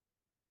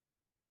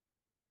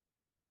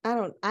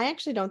 I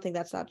actually don't think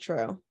that's not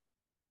true.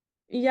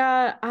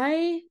 Yeah,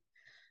 I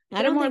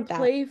they're don't more think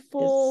that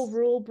playful, is,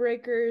 rule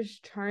breakers,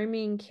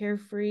 charming,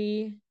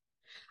 carefree.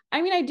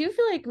 I mean, I do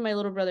feel like my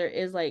little brother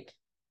is like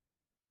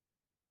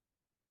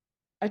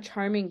a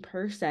charming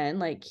person.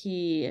 Like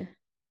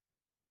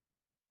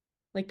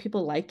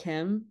people like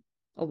him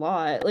a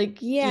lot.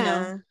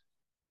 yeah,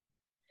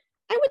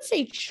 I would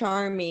say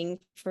charming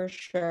for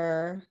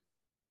sure.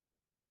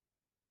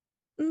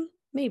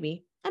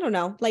 Maybe. I don't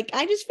know. Like,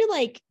 I just feel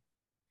like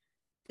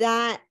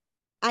that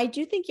I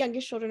do think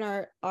youngest children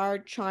are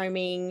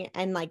charming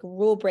and like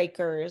rule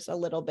breakers a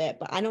little bit,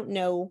 but I don't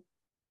know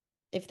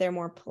if they're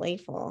more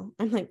playful.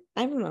 I'm like,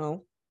 I don't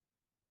know.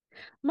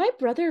 My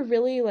brother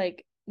really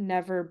like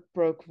never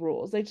broke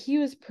rules. Like he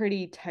was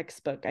pretty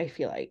textbook, I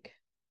feel like.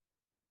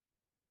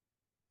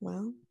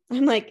 Well,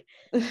 I'm like,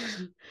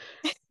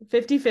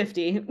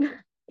 50-50.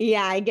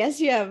 yeah, I guess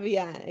you have,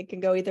 yeah, it can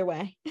go either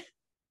way.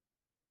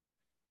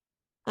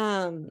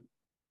 Um,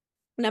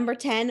 Number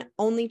 10,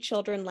 only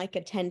children like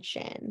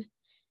attention.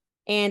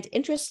 And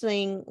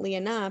interestingly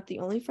enough, the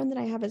only friend that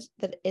I have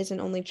that is an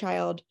only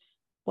child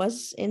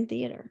was in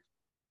theater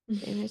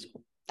in high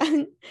school.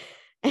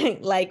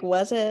 Like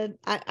was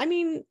I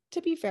mean,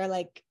 to be fair,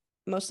 like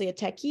mostly a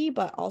techie,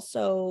 but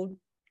also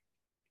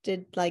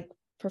did like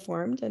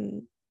performed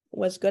and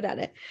was good at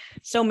it.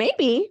 So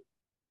maybe,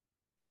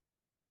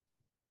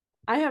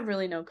 I have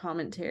really no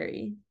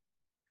commentary.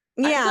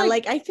 I feel yeah,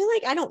 like like I feel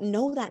like I don't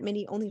know that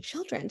many only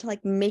children to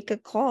like make a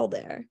call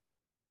there.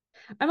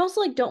 I'm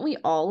also like, don't we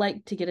all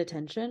like to get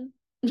attention?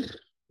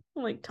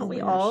 Like, don't Oh we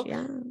my gosh, all?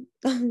 yeah.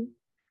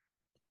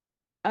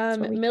 That's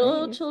what we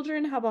Middle crave.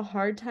 children have a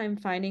hard time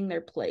finding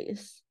their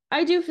place.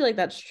 I do feel like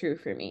that's true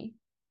for me.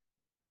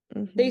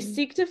 They Hmm.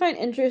 seek to find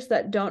interests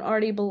that don't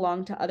already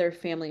belong to other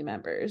family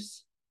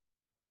members,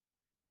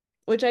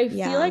 which I feel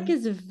Yeah, like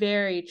is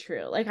very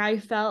true. Like I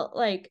felt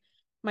like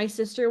my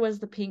sister was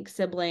the pink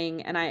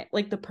sibling and I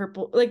like the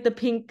purple, like the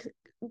pink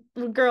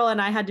girl,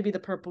 and I had to be the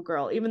purple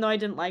girl. Even though I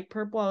didn't like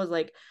purple, I was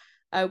like,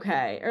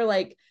 okay. Or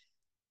like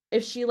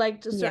if she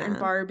liked a certain yeah.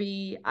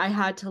 Barbie, I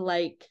had to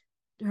like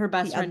her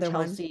best The friend other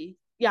one. Chelsea.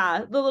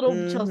 Yeah, the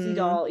little Chelsea Hmm.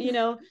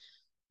 doll.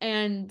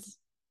 And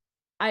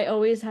I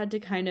always had to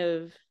kind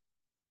of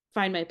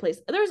find my place.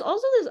 There's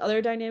also this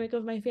other dynamic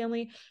of my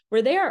family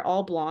where they are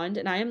all blonde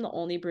and I am the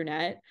only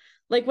brunette.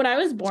 Like when I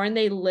was born,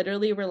 they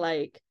literally were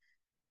like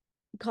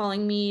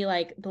calling me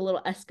like the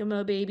little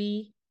Eskimo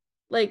baby.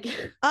 Like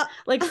Uh,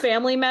 like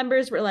family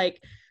members were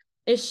like,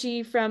 is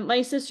she from,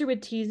 my sister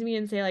would tease me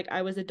and say like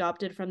I was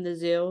adopted from the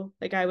zoo.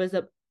 Like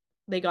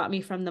they got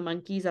me from the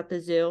monkeys at the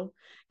zoo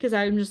because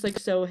I'm just like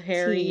so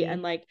hairy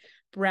and T. like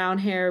brown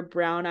hair,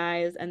 brown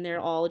eyes, and they're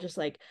all just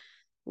like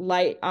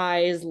light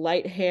eyes,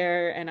 light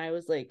hair. And I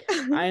was like,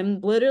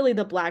 I'm literally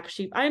the black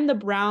sheep. I'm the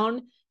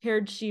brown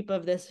haired sheep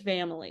of this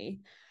family.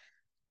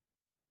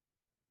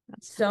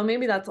 That's So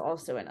maybe that's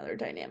also another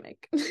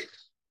dynamic.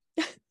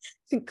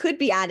 could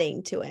be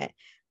adding to it.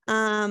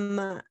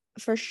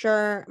 For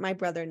sure, my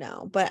brother,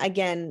 no. But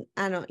again,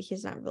 I don't,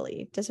 he's not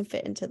really, doesn't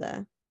fit into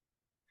the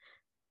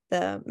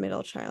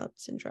middle child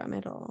syndrome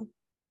at all.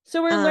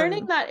 So we're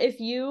learning Um, that if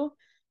you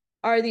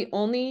are the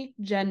only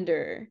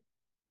gender,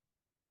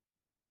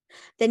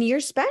 then you're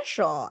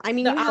special. I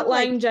mean, the you have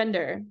outlying like,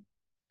 gender,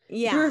 you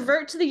yeah,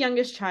 revert to the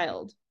youngest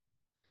child.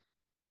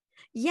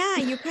 yeah,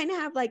 you kind of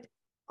have like,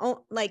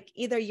 oh, like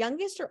either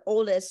youngest or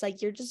oldest,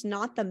 like you're just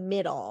not the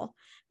middle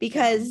Yeah.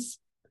 because,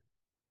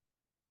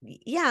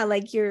 yeah,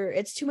 like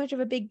it's too much of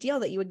a big deal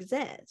that you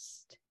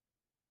exist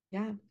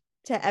Yeah.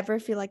 to ever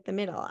feel like the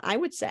middle. I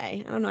would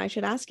say, I don't know, I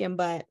should ask him,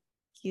 but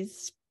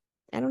he's,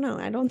 I don't know,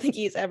 I don't think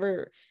he's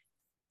ever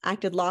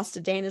acted lost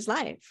a day in his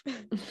life.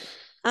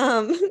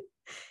 um,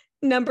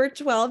 Number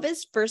 12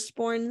 is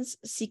firstborns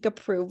seek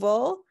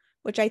approval,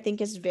 which I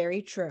think is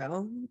very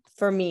true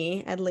for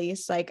me, at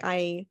least. Like,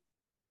 I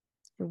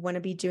want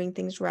to be doing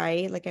things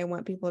right. Like, I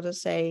want people to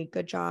say,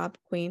 good job,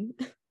 queen.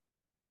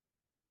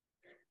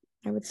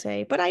 I would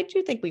say, but I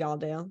do think we all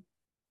do.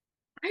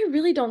 I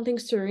really don't think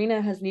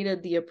Serena has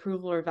needed the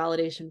approval or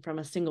validation from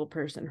a single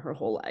person her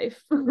whole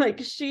life. Like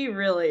she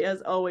really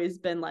has always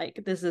been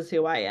like, this is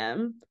who I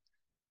am.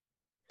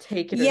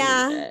 Take it or leave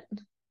Yeah. it.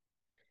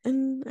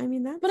 And I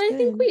mean, But that's I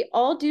think good. we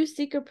all do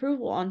seek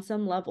approval on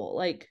some level.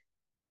 Like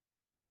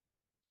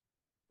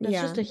that's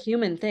just Yeah, a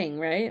human thing,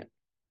 right?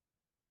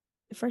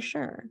 for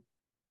sure.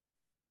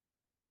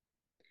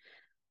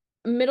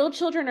 Middle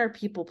children are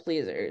people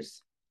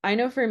pleasers. I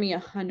know for me,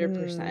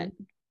 100%.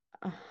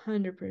 Mm,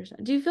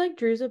 100%. Do you feel like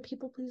Drew's a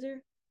people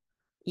pleaser?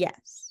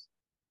 yes.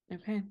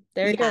 Okay,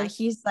 there it Yeah, goes.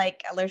 he's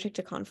like allergic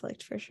to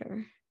conflict for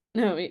sure.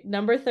 No,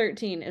 number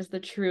 13 is the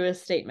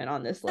truest statement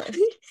on this list.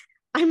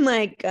 I'm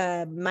like,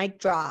 mic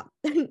drop.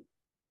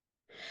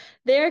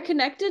 They are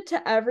connected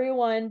to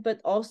everyone,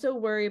 but also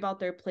worry about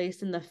their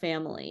place in the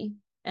family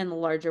and the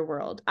larger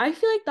world. I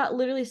feel like that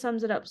literally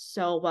sums it up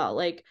so well.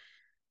 Like,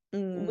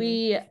 Mm,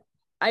 we,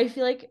 I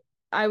feel like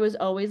I was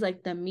always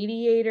like the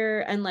mediator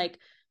and like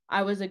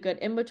I was a good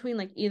in between.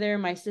 Like, either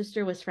my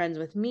sister was friends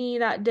with me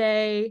that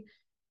day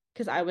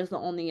because I was the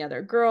only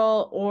other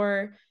girl,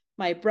 or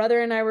my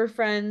brother and I were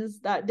friends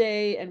that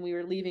day and we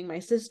were leaving my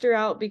sister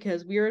out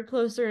because we were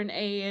closer in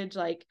age.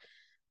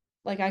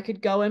 Like I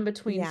could go in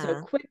between so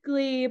yeah,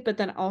 quickly, but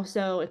then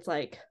also it's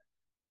like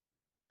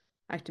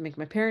I have to make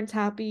my parents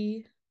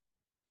happy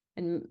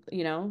and,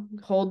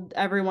 hold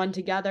everyone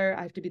together.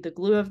 I have to be the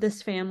glue of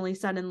this family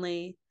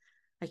suddenly.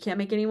 I can't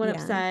make anyone yeah.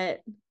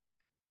 upset.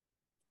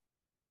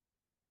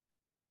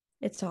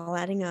 It's all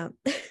adding up.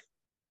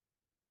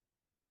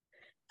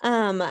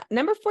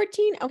 Number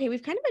 14. Okay,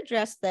 we've kind of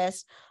addressed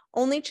this.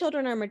 Only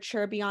children are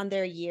mature beyond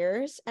their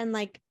years. And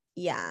like,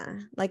 yeah,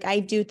 like I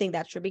do think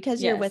that's true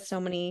because you're with Yes. so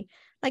many,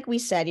 like we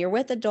said, you're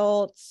with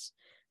adults.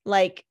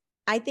 Like,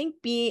 I think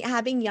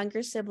having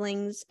younger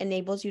siblings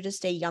enables you to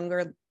stay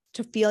younger,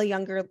 to feel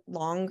younger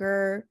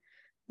longer.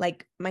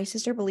 Like my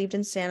sister believed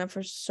in Santa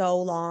for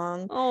so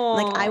long. And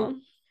like Oh,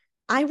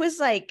 I was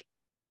like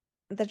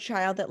the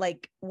child that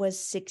like was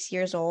 6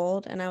 years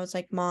old, and I was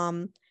like,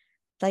 Mom,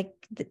 like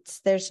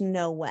there's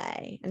no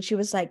way. And she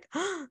was like,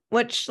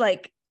 which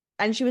like,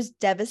 and she was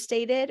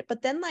devastated.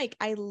 But then like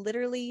I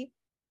literally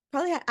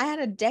probably I had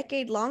a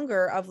decade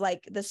longer of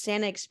like the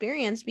Santa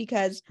experience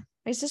because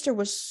my sister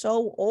was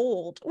so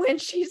old when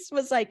she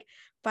was like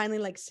finally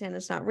like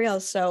Santa's not real.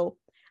 So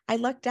I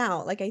lucked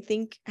out. Like I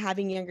think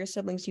having younger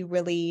siblings, you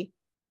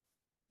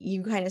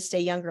kind of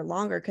stay younger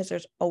longer because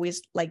there's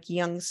always like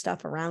young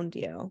stuff around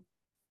you.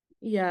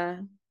 yeah.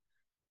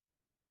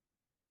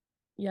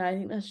 Yeah, I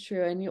think that's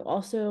true. And you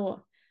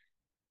also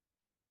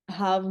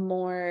have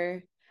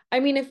more. I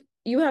mean, if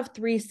you have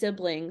three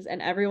siblings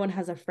and everyone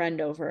has a friend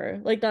over,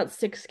 like that's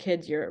six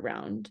kids you're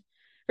around.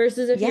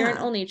 Versus if you're an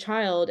Yeah, only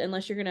child,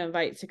 unless you're gonna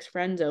invite six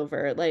friends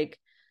over, like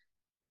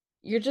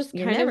you're just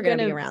you're kind never of going to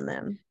be gonna, around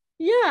them.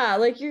 yeah,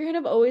 like you're kind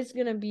of always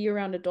gonna be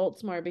around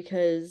adults more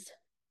because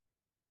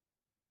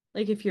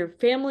like if your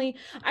family,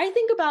 I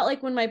think about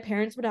like when my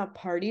parents would have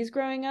parties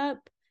growing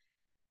up,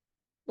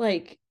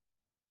 like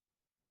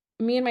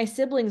me and my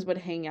siblings would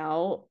hang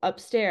out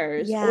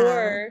upstairs, Yeah.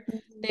 or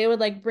they would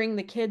like bring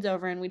the kids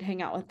over and we'd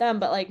hang out with them.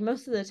 But like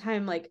most of the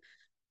time, like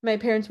my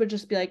parents would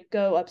just be like,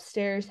 go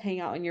upstairs, hang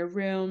out in your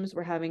rooms,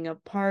 we're having a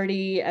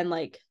party. And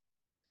like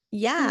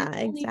when you're Yeah,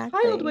 the only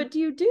child, exactly. what do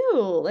you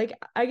do? Like,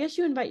 I guess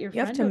you invite your You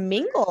have friend to over.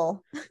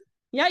 mingle.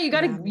 Yeah,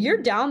 Yeah, you're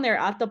man. down there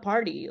at the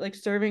party, like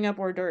serving up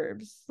hors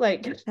d'oeuvres,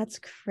 like That's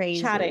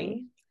crazy.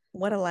 chatting.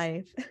 What a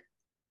life.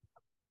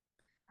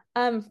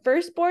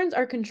 Firstborns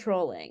are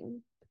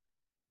controlling.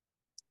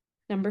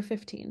 Number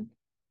 15.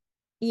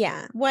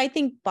 Yeah. Well, I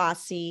think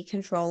bossy,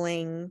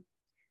 controlling.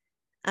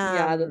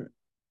 Yeah, Um,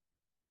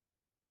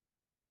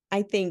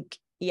 I think,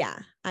 yeah,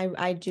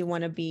 I do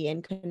want to be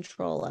in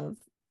control of.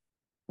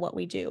 what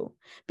we do.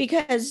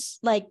 Because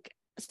like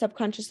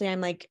subconsciously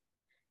I'm like,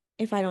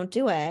 if I don't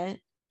do it,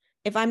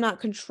 if I'm not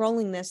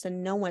controlling this,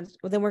 then no one's,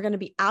 well, then we're going to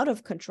be out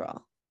of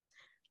control.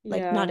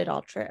 Like, not Yeah. at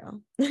all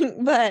true.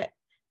 But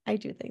I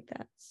do think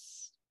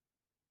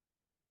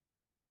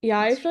Yeah,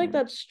 I that's feel like true.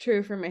 that's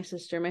true for my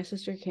sister. My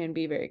sister can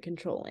be very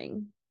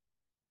controlling.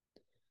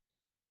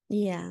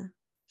 Yeah.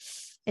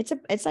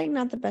 It's like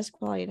not the best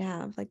quality to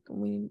have. Like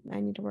I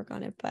need to work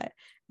on it, but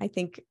I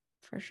think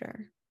for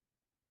sure.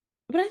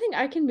 But I think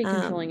I can be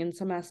controlling Um, in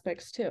some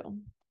aspects too.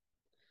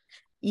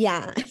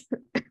 yeah,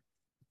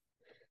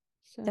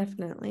 So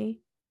definitely.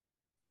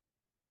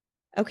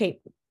 Okay,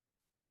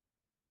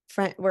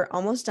 friend, we're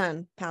almost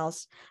done,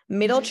 pals.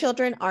 Middle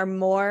children are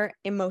more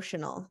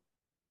emotional.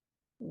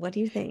 What do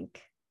you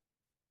think?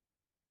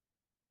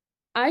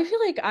 I feel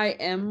like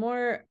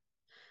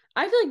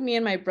I feel like me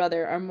and my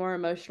brother are more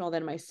emotional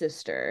than my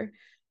sister.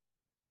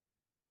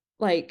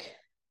 Like,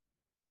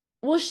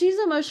 well, she's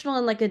emotional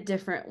in like a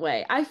different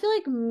way. I feel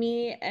like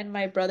me and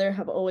my brother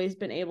have always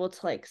been able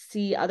to like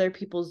see other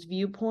people's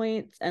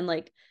viewpoints and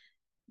like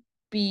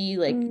be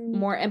like Mm,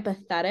 more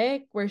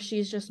empathetic, where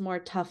she's just more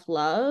tough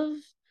love.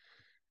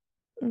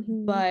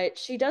 hmm. But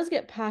she does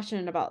get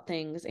passionate about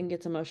things and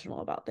gets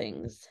emotional about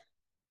things.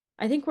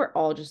 I think we're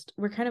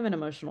kind of an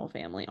emotional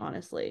family,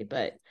 honestly,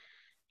 but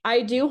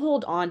I do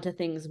hold on to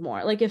things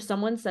more. Like if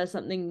someone says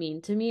something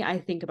mean to me, I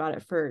think about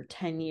it for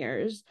 10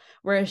 years.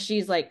 Whereas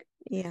she's like,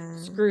 Yeah.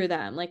 screw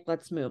them. Like,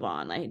 let's move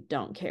on. I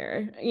don't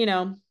care, you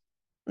know?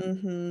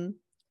 Mm-hmm.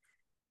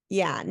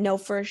 Yeah, no,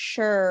 for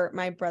sure.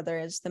 My brother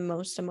is the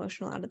most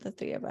emotional out of the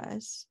three of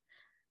us,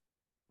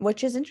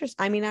 which is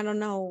interesting. I mean, I don't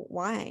know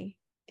why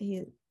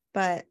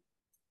but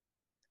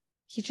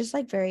he's just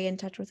like very in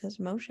touch with his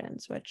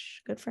emotions,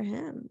 which good for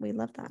him. We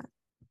love that.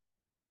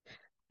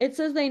 It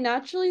says they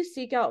naturally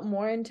seek out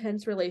more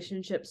intense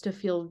relationships to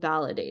feel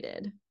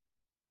validated.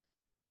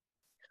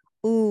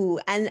 Ooh,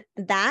 and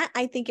that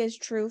I think is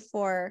true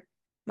for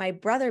my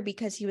brother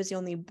because he was the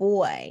only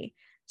boy.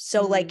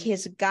 So like Mm,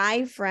 his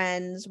guy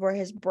friends were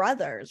his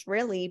brothers,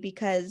 really,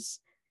 because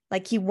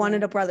like he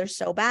wanted a right. brother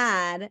so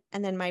bad.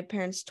 And then my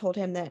parents told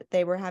him that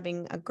they were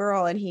having a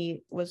girl and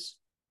he was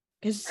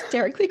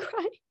hysterically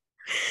crying.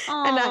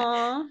 And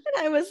Aw.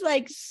 I was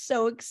like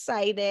so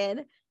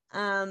excited.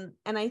 And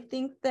I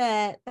think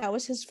that that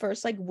was his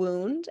first like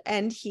wound.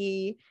 And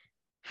he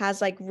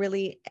has like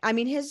really, I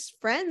mean, his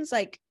friends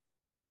like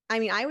I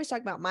mean, I always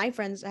talk about my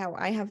friends, how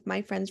I have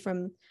my friends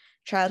from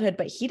childhood,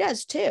 but he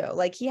does too.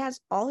 Like he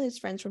has all his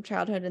friends from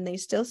childhood and they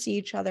still see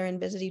each other and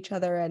visit each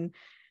other. And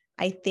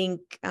I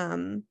think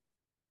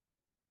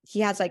he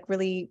has like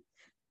really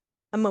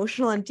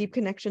emotional and deep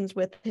connections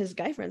with his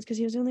guy friends because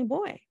he was the only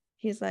boy.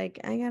 He's like,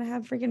 I gotta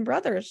have freaking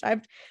brothers.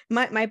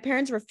 My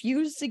parents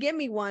refused to give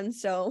me one,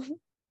 so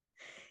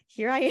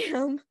here I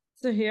am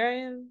So here I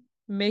am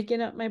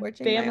making up my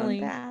forging my own family.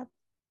 path.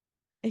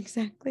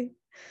 Exactly.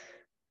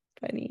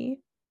 Funny.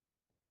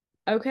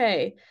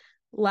 Okay.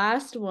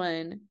 Last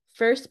one.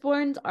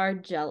 Firstborns are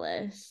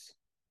jealous.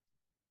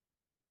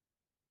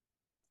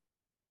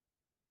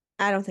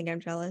 I don't think I'm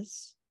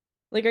jealous.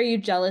 Like, are you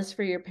jealous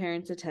for your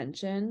parents'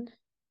 attention?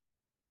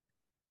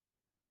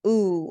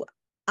 Ooh,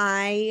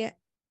 I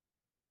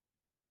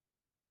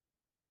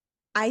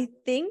I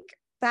think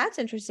that's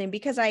interesting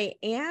because I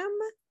am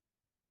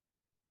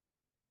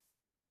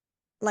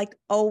like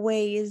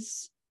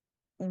always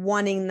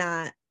wanting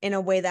that in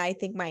a way that I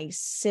think my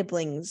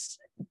siblings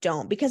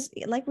don't. Because,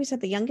 like we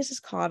said, the youngest is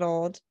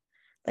coddled.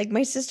 Like,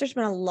 my sister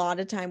spent a lot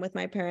of time with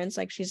my parents.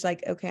 Like, she's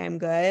like, okay, I'm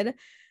good.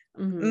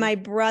 Mm-hmm. My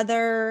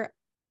brother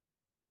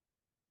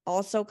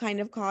also kind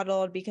of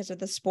coddled because of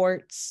the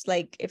sports.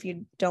 Like, if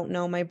you don't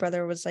know, my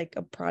brother was like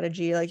a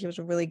prodigy. Like, he was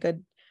a really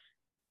good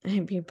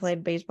he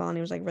played baseball and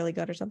he was like really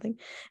good or something.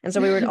 And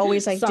so we were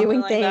always like Something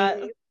doing like that.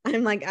 things.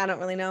 I'm like, I don't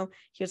really know.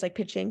 He was like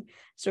pitching.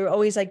 So we are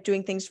always like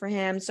doing things for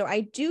him. So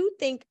I do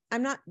think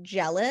I'm not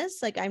jealous.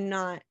 Like I'm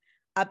not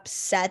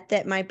upset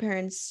that my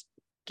parents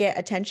get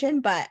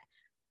attention, but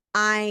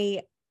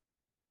I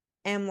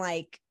am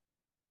like,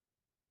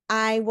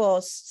 I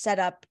will set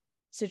up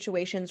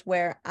situations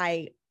where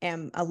I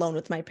am alone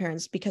with my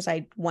parents because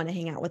I want to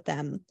hang out with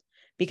them.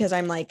 Because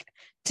I'm like,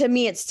 to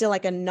me, it's still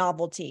like a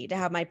novelty to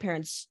have my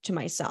parents to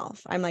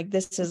myself. I'm like,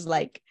 this is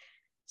like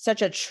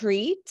such a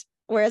treat.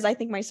 Whereas I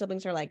think my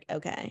siblings are like,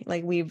 okay,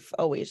 like we've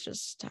always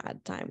just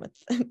had time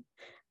with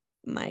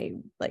my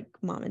like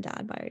mom and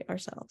dad by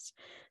ourselves.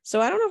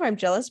 So I don't know if I'm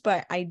jealous,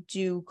 but I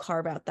do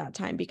carve out that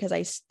time because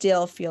I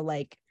still feel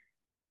like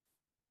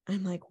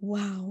I'm like,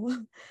 wow,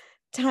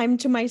 time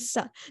to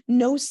myself.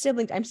 No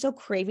siblings. I'm still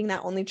craving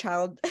that only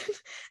child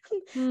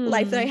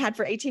life that I Hmm. had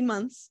for 18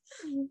 months.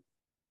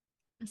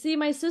 See,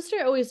 my sister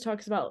always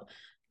talks about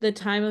the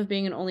time of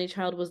being an only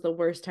child was the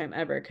worst time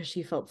ever because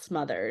she felt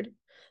smothered.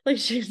 Like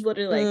she's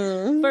literally like,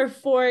 Mm. for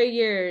 4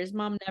 years,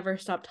 mom never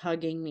stopped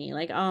hugging me.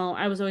 Like, oh,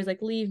 I was always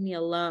like, leave me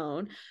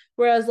alone.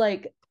 Whereas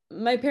like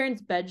my parents'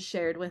 bed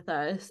shared with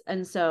us,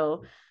 and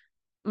so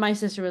my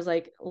sister was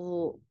like,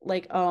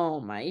 oh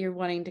my, you're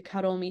wanting to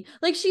cuddle me.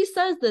 Like she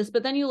says this,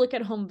 but then you look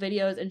at home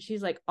videos and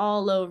she's like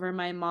all over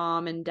my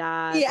mom and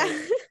dad. Yeah. Like,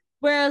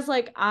 whereas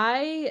like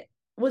I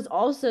was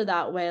also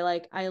that way.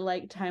 Like I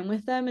liked time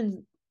with them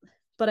and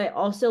but I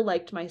also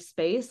liked my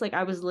space. Like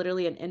I was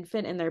literally an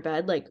infant in their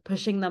bed, like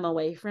pushing them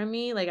away from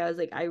me. Like I was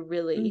like, I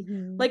really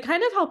Hmm. like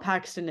kind of how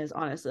Paxton is,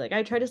 honestly. Like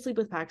I try to sleep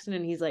with Paxton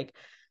and he's like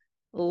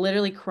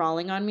literally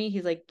crawling on me.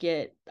 He's like,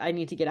 I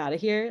need to get out of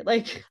here.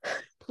 Like,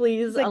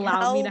 please It's like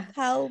allow me help, to.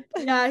 help.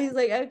 Yeah, he's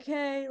like,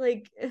 okay,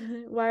 like,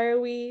 why are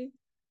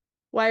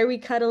we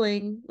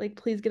cuddling? Like,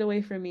 please get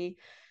away from me.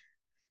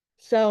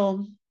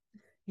 So,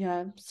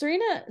 yeah,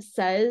 Serena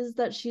says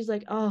that she's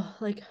like, oh,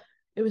 like,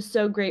 it was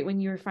so great when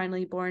you were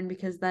finally born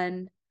because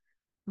then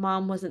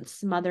mom wasn't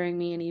smothering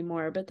me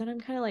anymore. But then I'm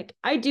kind of like,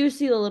 I do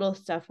see the little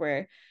stuff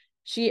where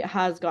she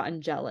has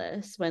gotten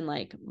jealous when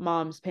like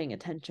mom's paying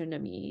attention to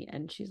me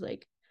and she's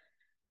like,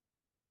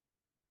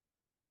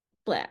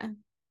 blah.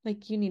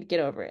 Like you need to get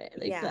over it.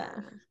 Like blah. Yeah.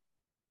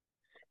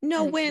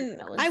 No, I think she's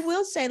when I jealous.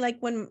 will say, like,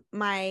 when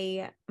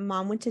my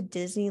mom went to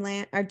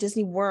Disneyland or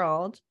Disney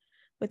World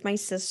with my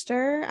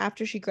sister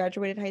after she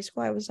graduated high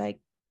school, I was like,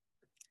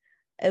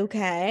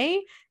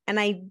 okay. And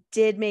I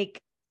did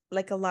make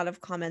like a lot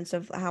of comments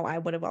of how I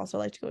would have also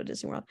liked to go to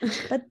Disney World.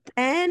 But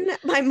then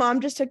my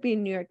mom just took me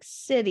to New York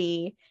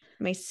City.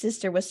 My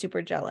sister was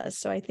super jealous.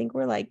 So I think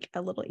we're like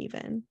a little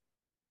even.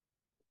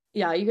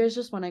 Yeah, you guys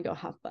just want to go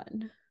have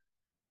fun.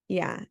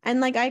 Yeah.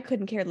 And like I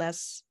couldn't care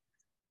less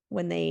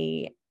when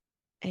they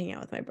hang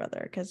out with my brother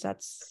because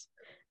that's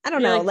I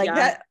don't You're know, like, like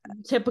yeah,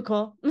 that.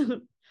 typical.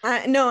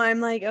 No, I'm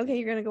like, okay,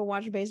 you're gonna go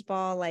watch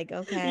baseball. Like,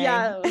 okay.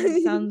 Yeah,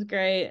 sounds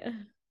great.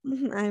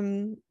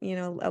 I'm,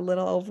 a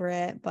little over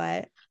it,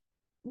 but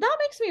That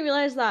makes me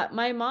realize that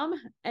my mom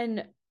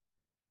and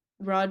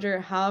Roger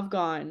have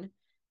gone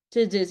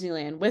to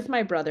Disneyland with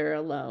my brother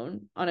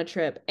alone on a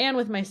trip and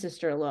with my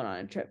sister alone on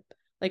a trip,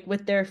 like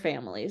with their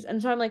families.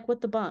 And so I'm like,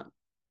 what the bump?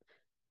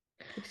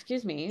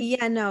 Excuse me.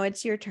 yeah, no,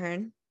 it's your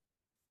turn.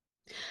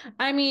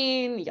 I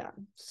mean, yeah.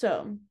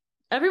 So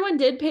everyone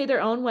did pay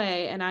their own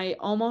way, and I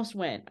almost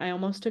went. I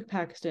almost took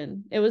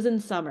Paxton. It was in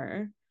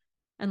summer,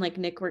 and like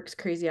Nick works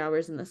crazy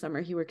hours in the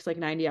summer. He works like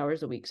 90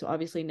 hours a week. So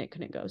obviously Nick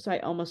couldn't go. So I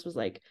almost was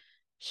like,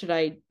 should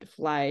I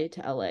fly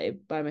to LA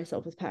by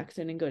myself with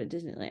Paxton and go to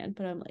Disneyland?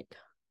 But I'm like,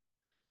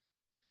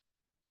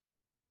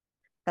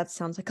 That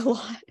sounds like a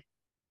lot.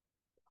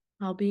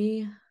 I'll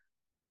be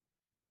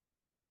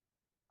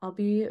I'll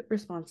be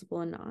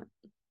responsible and not.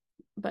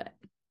 But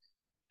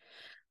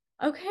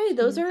okay,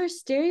 those Yeah. are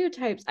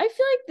stereotypes. I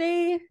feel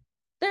like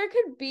there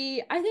could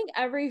be, I think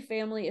every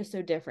family is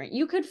so different.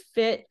 You could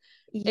fit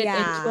it into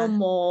a Yeah.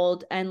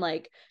 mold and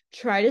like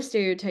try to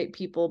stereotype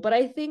people, but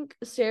I think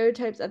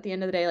stereotypes at the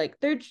end of the day, like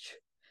they're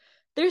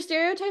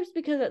stereotypes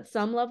because at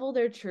some level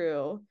they're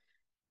true,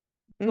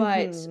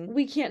 but Mm-hmm.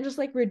 we can't just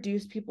like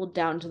reduce people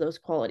down to those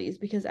qualities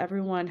because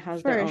everyone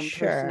has their For own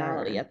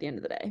personality sure. at the end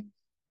of the day.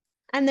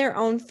 And their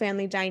own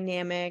family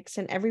dynamics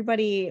and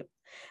everybody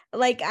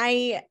like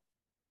I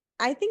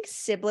think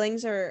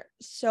siblings are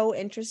so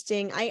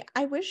interesting.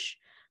 I wish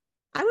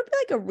I would be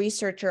like a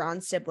researcher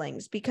on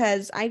siblings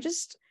because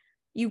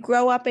you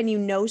grow up and you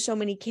know so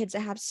many kids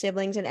that have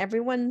siblings and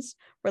everyone's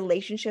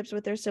relationships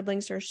with their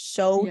siblings are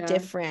so Yeah.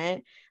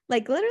 different.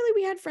 Like literally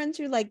we had friends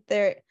who like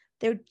they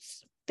would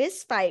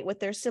fist fight with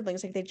their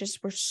siblings. Like they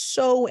just were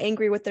so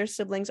angry with their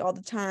siblings all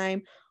the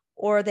time,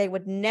 or they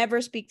would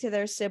never speak to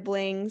their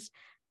siblings.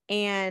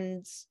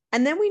 And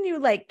and then we knew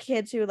like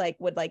kids who like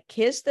would like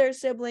kiss their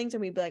siblings and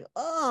we'd be like,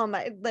 oh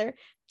my, they're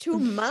too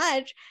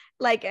much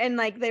like and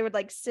like they would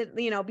like sit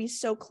be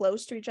so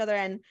close to each other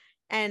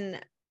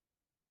and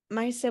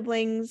my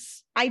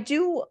siblings I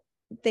do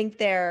think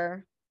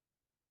they're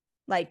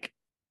like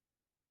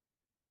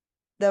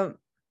the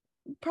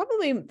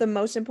probably the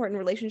most important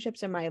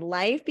relationships in my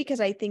life because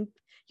I think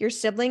your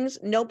siblings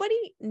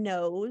nobody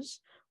knows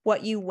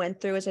what you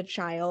went through as a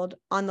child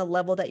on the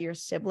level that your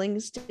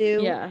siblings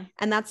do Yeah.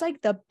 and that's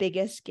like the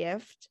biggest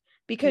gift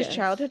because Yes.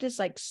 childhood is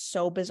like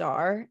so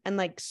bizarre and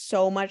like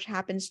so much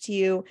happens to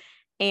you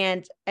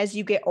and as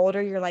you get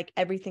older you're like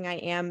everything I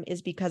am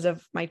is because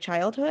of my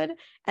childhood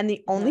and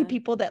the only Yeah.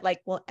 people that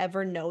like will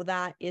ever know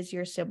that is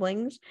your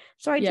siblings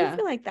so I do Yeah.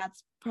 feel like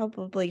that's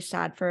probably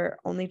sad for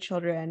only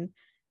children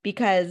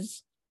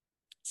because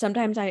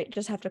sometimes I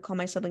just have to call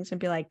my siblings and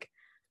be like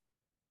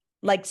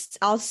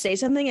I'll say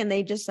something and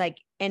they just like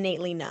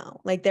innately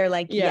know. Like they're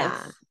like,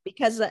 yeah, Yes.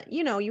 because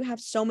you have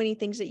so many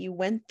things that you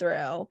went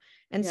through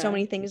and so Yeah.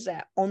 many things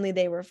that only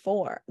they were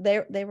for.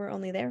 They were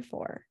only there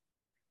for.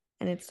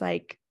 And it's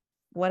like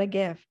what a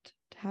gift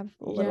to have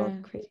little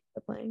Yeah. crazy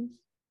siblings.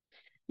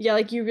 Yeah,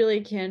 like you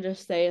really can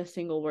just say a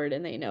single word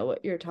and they know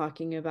what you're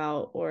talking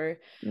about. Or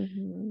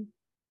Mm-hmm.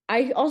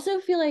 I also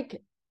feel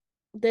like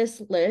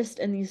this list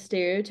and these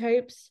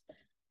stereotypes,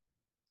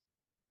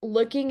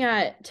 looking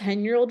at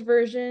 10-year-old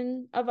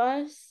version of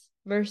us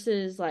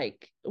versus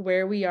like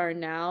where we are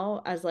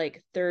now as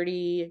like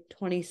 30,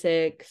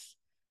 26,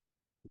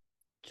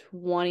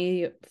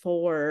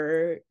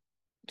 24,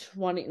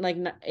 20, like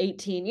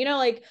 18,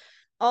 like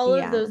all of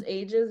Yeah. those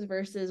ages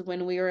versus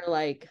when we were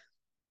like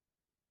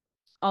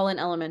all in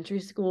elementary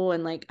school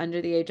and like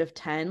under the age of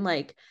 10,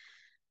 like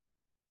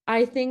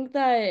I think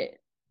that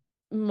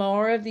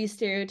more of these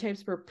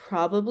stereotypes were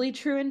probably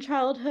true in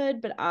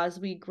childhood, but as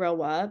we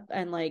grow up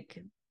and like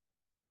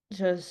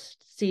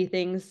just see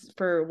things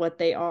for what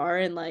they are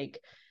and like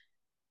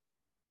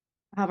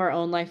have our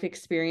own life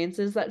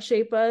experiences that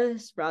shape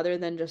us rather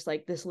than just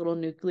like this little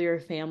nuclear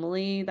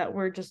family that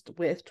we're just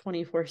with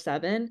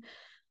 24/7.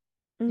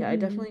 Yeah, I Mm-hmm.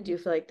 definitely do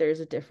feel like there's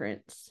a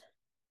difference.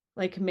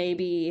 Like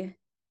maybe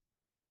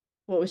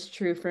what was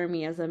true for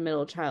me as a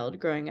middle child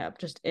growing up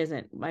just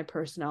isn't my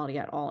personality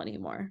at all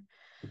anymore.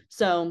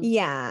 So,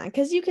 Yeah,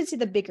 because you can see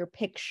the bigger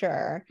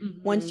picture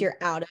once mhm, you're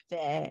out of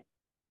it.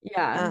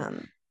 yeah.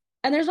 Um,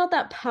 And there's not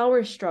that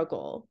power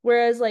struggle.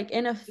 Whereas, like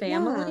in a yeah.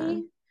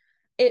 family,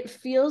 it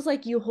feels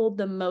like you hold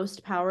the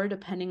most power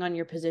depending on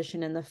your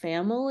position in the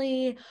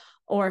family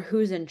or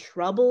who's in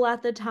trouble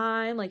at the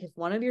time. Like if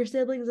one of your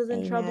siblings is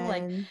in trouble,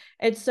 like Amen.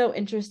 it's so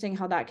interesting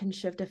how that can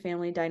shift a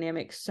family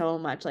dynamic so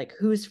much. Like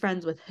who's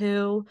friends with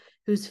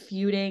who's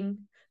feuding,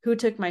 who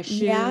took my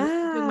shoe,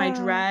 who took my Yeah,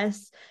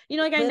 dress.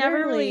 Like I never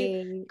really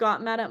literally.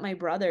 got mad at my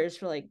brothers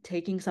for like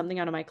taking something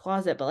out of my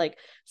closet, but like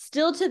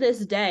still to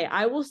this day,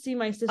 I will see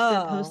my sister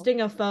Oh,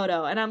 posting a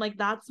photo and I'm like,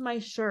 that's my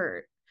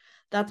shirt.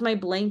 That's my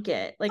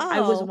blanket. Like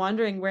I was oh,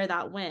 wondering where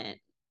that went.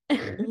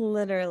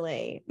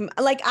 literally.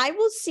 Like I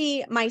will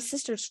see my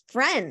sister's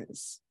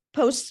friends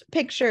post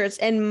pictures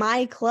in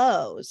my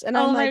clothes, and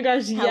I'm Oh my like,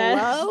 gosh,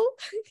 yes. hello?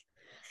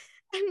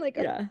 I'm like,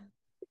 Yeah.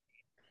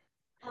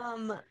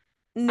 um,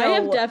 I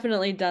have no,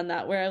 definitely done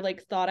that where I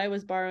like thought I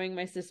was borrowing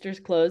my sister's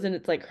clothes and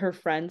it's like her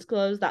friend's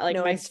clothes that like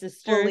no, my it's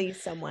sister fully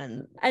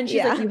someone. and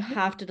she's like, Yeah. you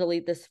have to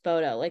delete this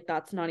photo. Like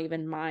that's not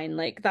even mine.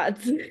 Like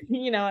that's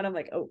and I'm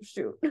like, oh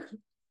shoot.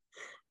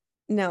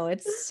 No,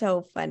 it's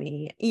so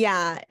funny.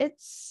 Yeah,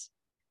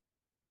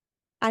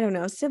 I don't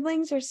know.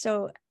 Siblings are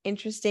so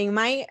interesting.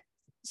 My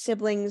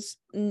siblings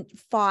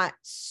fought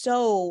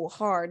so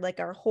hard like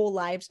our whole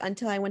lives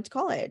until I went to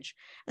college.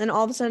 And then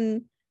all of a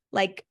sudden,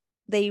 like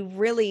they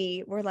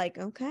really were like,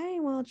 okay,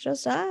 well, it's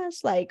just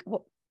us. Like,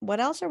 what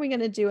else are we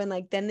gonna do? And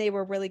like then they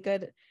were really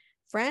good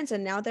friends,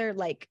 and now they're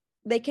like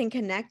they can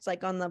connect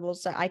like on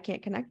levels that I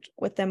can't connect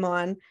with them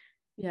on.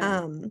 Yeah.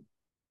 Um,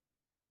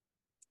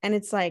 and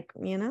it's like,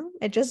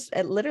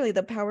 it literally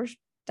the power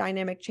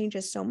dynamic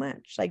changes so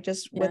much, like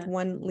just with Yeah.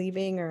 one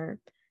leaving or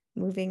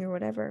moving or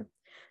whatever.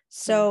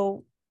 Yeah.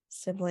 So,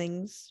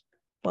 siblings,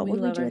 what We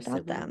would we love do our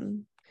without siblings.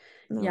 them?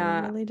 No, we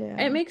Yeah. really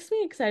It do. makes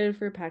me excited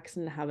for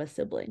Paxton to have a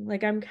sibling.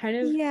 Like I'm kind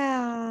of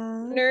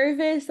Yeah.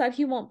 nervous that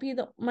he won't be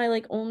my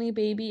like only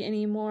baby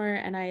anymore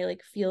and I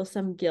like feel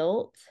some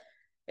guilt.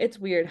 It's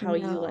weird how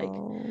you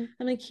like No.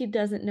 I'm like he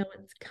doesn't know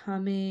what's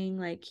coming.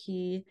 Like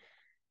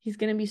he's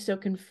gonna be so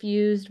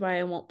confused why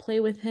I won't play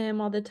with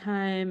him all the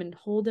time and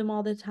hold him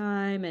all the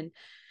time and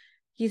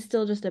he's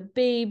still just a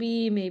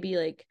baby. Maybe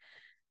like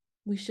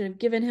we should have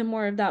given him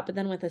more of that. But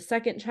then with a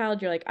second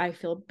child, you're like, I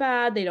feel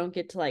bad. They don't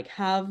get to like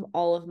have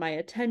all of my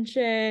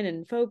attention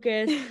and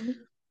focus.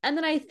 And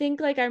then I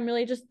think like I'm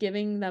really just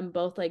giving them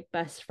both like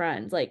best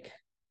friends. Like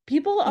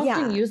people often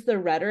Yeah. use the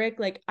rhetoric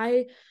like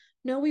I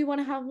know we want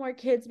to have more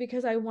kids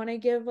because I want to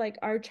give like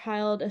our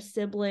child a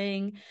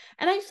sibling.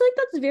 And I feel like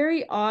that's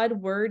very odd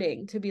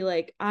wording to be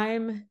like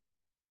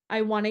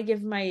I want to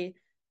give my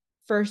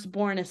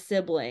firstborn a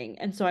sibling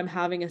and so I'm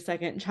having a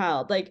second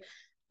child. Like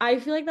I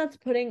feel like that's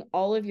putting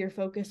all of your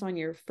focus on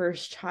your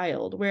first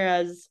child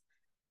whereas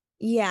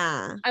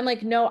Yeah. I'm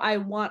like, no, I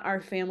want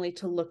our family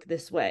to look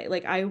this way.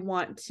 Like, I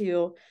want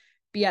to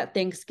be at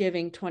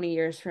Thanksgiving 20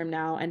 years from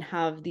now and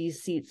have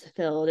these seats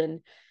filled.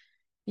 And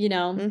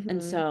Hmm.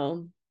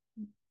 so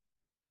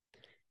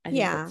I think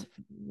Yeah. that's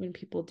when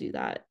people do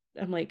that.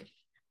 I'm like,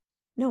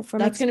 No,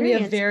 from that's going to be a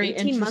experience, very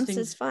 18 months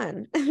is interesting,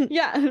 fun.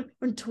 yeah,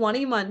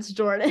 20 months,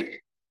 Jordan.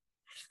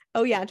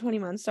 Oh, yeah, 20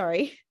 months.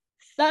 Sorry.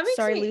 That makes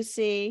Sorry, me,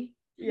 Lucy.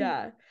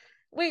 yeah.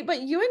 Wait,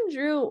 but you and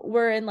Drew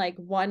were in like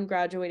one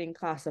graduating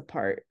class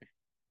apart.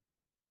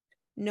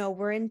 No,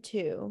 we're in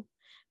two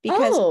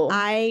because Oh,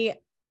 I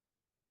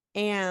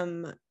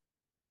am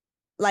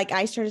like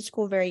I started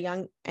school very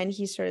young and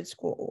he started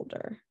school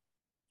older.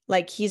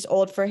 Like he's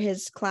old for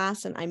his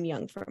class and I'm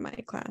young for my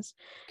class.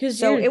 because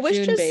So you're a it was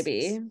June just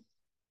baby.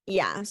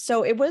 yeah,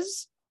 so it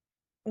was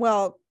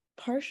well,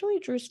 partially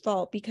Drew's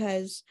fault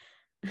because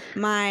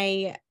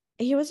my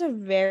he was a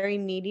very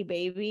needy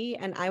baby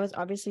and I was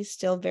obviously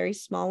still very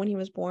small when he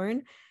was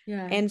born.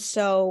 Yeah. And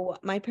so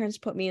my parents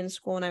put me in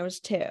school when I was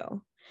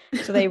 2.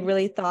 So they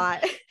really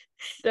thought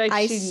Like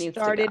I she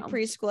needs to started go.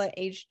 preschool at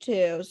age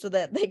 2 so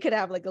that they could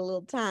have like a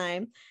little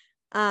time.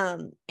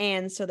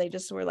 And so they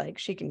just were like,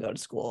 she can go to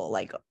school,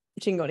 like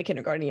she can go to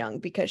kindergarten young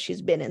because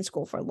she's been in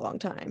school for a long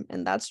time.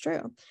 And that's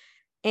true.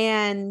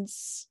 And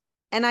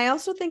and I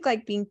also think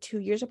like being 2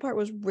 years apart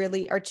was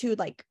really or two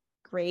like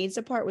grades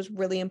apart was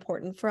really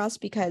important for us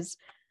because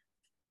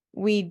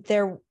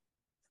there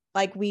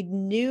like we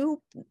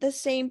knew the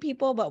same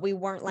people, but we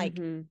weren't like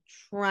Mm-hmm.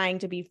 trying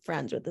to be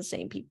friends with the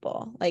same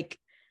people. Like,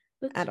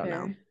 That's I don't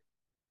know. fair.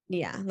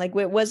 Yeah, like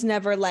it was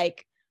never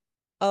like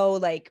oh,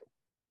 like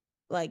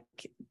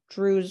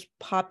Drew's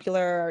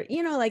popular,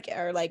 like,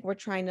 or like we're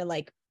trying to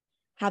like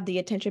have the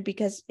attention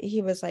because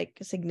he was like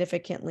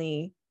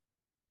significantly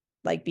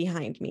like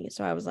behind me.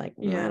 So I was like,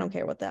 I Yeah. don't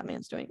care what that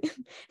man's doing.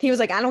 He was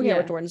like, I don't care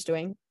what Yeah. Jordan's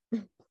doing.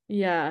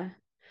 Yeah.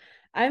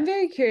 I'm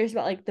very curious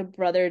about like the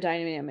brother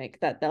dynamic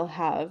that they'll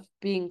have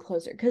being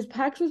closer because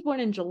Pax was born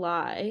in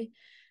July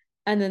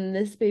and then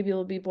this baby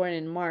will be born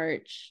in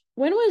March.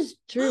 When was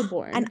Drew And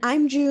born?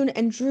 I'm June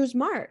and Drew's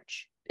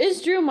March.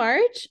 Is Drew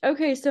March?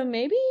 Okay, so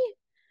maybe,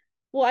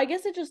 well, I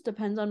guess it just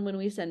depends on when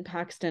we send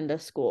Paxton to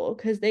school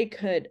because they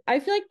could. I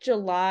feel like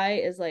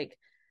July is like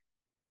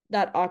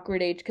that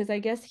awkward age because I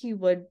guess he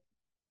would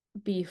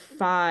be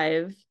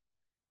 5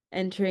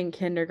 entering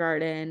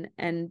kindergarten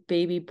and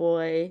baby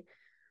boy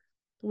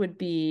would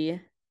be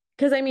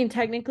because I mean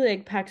technically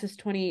like Pax is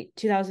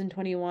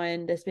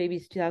 2021, this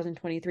baby's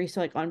 2023, so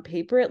like on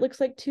paper it looks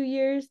like 2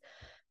 years,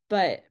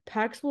 but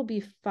Pax will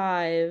be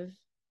 5.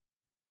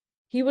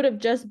 He would have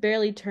just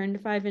barely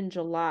turned 5 in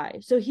July,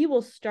 so he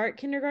will start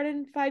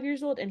kindergarten 5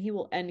 years old and he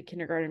will end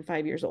kindergarten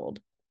 5 years old.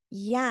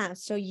 Yeah,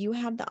 so you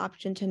have the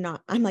option to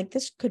not. I'm like,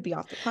 this could be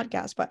off the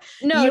podcast, but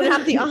No, you no,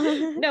 have the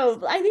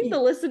no, I think the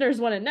listeners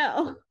want to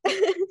know.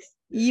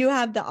 you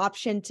have the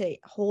option to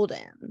hold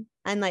him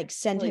and like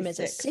send Well, him he's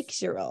as a 6.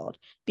 6-year-old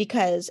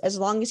because as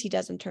long as he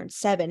doesn't turn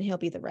 7, he'll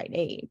be the right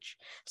age.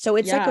 So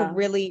it's like a Yeah.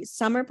 really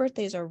summer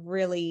birthdays are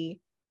really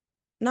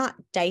not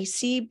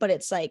dicey, but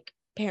it's like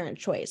parent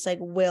choice. Like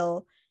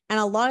will and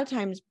a lot of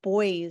times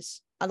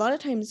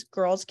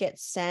girls get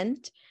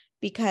sent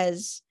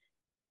because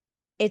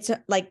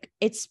like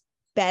it's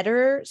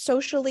better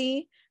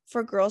socially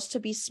for girls to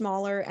be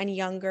smaller and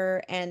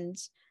younger and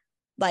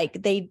like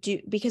they do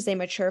because they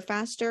mature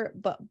faster,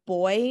 but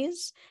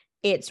boys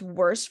it's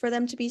worse for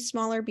them to be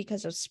smaller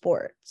because of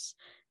sports.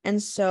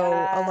 And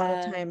so a lot of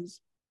Yeah. times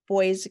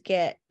boys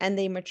get and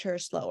they mature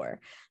slower.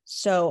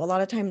 So a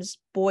lot of times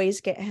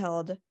boys get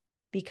held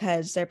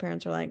because their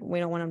parents are like, we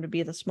don't want them to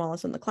be the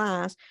smallest in the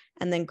class,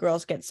 and then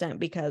girls get sent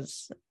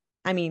because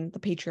I mean the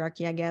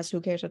patriarchy, I guess.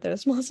 Who cares if they're the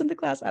smallest in the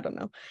class? I don't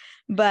know.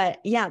 But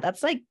yeah,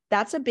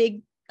 that's a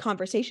big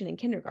conversation in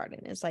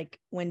kindergarten is like,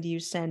 when do you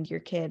send your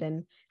kid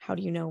and how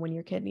do you know when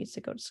your kid needs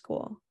to go to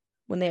school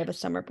when they have a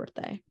summer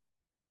birthday?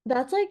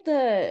 That's like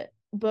the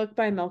book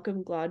by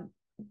Malcolm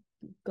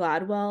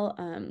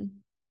Gladwell,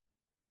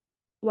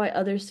 Why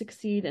Others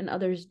Succeed and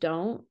Others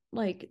Don't,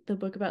 like the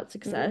book about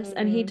success.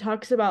 And he Mm,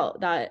 talks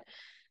about that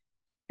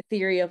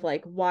theory of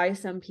like why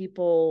some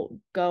people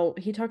go,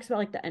 he talks about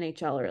like the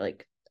NHL or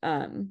like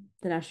the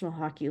National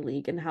Hockey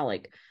League and how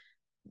like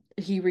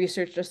he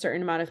researched a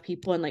certain amount of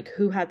people and like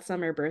who had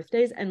summer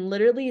birthdays and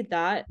literally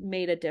that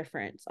made a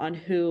difference on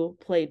who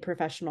played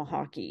professional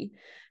hockey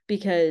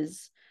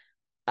because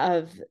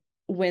of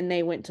when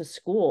they went to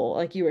school,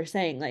 like you were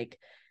saying, like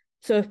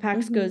so if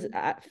Pax goes mm-hmm.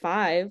 at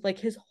 5, like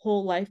his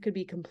whole life could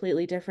be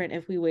completely different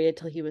if we waited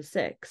till he was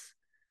 6.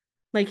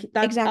 Like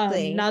that's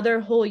Exactly. another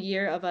whole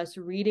year of us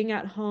reading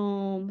at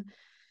home,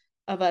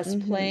 of us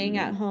playing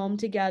at Mm-hmm. home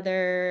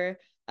together,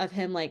 of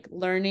him like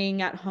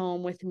learning at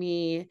home with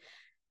me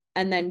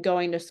and then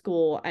going to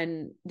school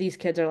and these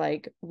kids are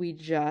like we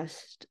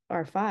just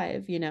are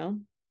 5.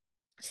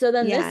 So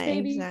then Yeah, this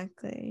baby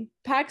exactly.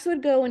 Pax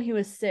would go when he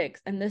was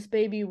 6 and this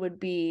baby would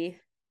be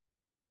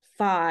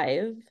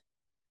 5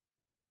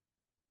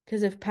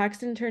 because if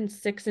Paxton turned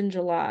 6 in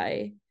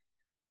July,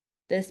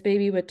 this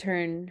baby would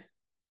turn,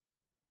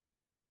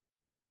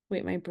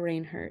 wait, my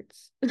brain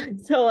hurts.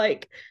 So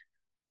like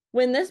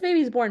when this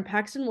baby's born,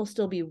 Paxton will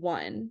still be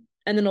 1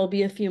 and then it'll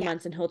be a few Yeah.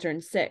 months and he'll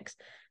turn 6.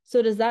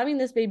 So does that mean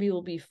this baby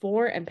will be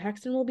 4 and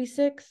Paxton will be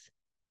 6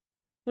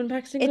 when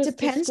Paxton It goes to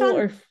depends school on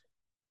or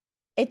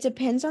it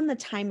depends on the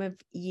time of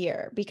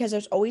year because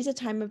there's always a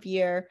time of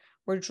year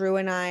where Drew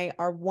and I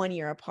are 1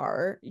 year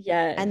apart.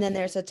 And then yes.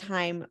 there's a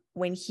time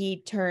when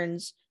he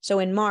turns, so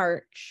in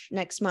March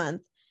next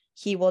month,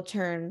 he will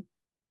turn.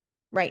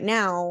 Right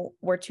now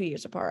we're 2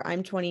 years apart.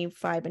 I'm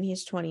 25 and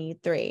he's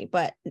 23,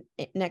 but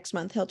next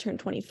month he'll turn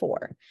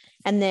 24.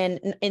 And then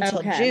until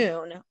Okay.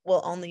 June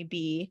will only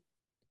be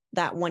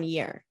that 1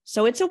 year.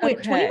 So it's a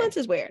weird 20 months Okay.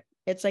 is weird.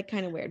 It's like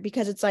kind of weird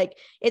because it's like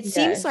it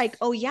seems like, Yes.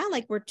 oh yeah,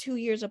 like we're 2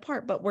 years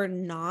apart, but we're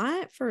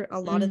not for a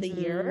lot of the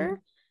Mm-hmm.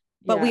 year.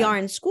 But we Yeah. are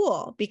in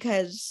school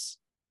because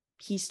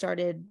he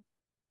started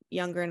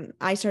younger and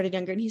I started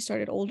younger and he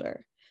started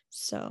older.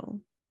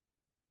 So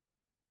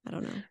I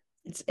don't know.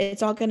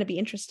 It's all gonna be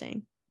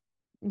interesting.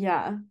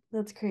 Yeah.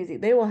 That's crazy.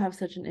 They will have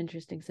such an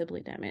interesting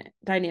sibling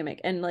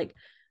dynamic. And like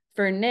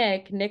for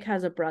Nick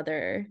has a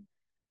brother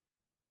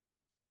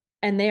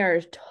and they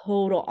are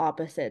total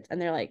opposites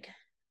and they're like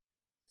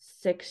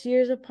 6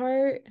 years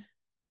apart.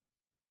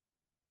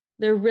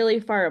 They're really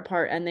far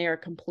apart and they are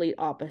complete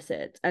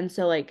opposites. And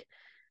so like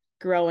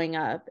growing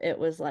up, it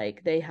was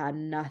like they had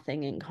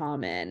nothing in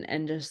common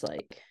and just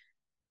like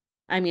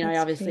I mean, I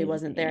That's obviously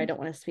wasn't there. I crazy. don't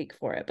want to speak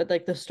for it, but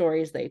like the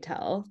stories they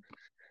tell.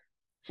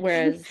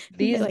 Whereas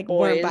They these like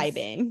weren't boys,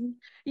 vibing.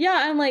 yeah,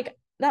 I'm like,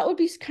 that would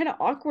be kind of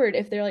awkward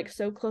if they're like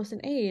so close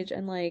in age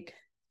and like,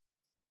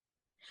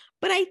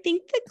 But I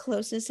think the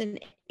closeness in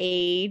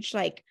age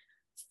like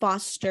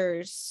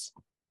fosters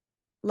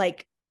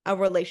like a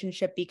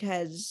relationship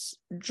because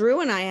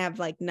Drew and I have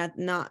like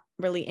not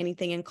really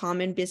anything in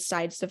common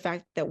besides the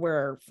fact that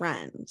we're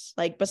friends.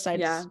 Like Yeah.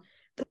 besides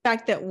the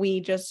fact that we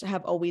just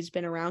have always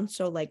been around.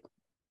 So like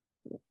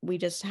we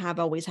just have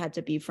always had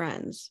to be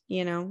friends,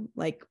 you know?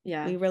 Like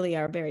Yeah. we really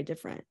are very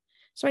different.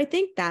 So I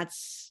think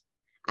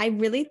I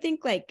really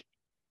think like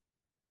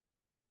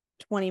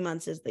 20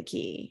 months is the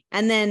key.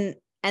 And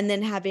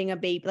then having a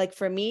baby, like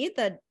for me,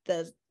 the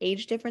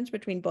age difference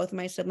between both of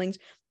my siblings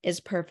is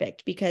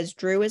perfect because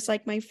Drew is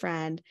like my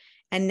friend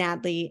and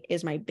Natalie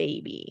is my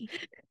baby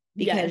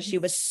because she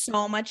Yes. was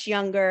so much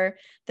younger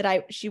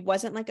that she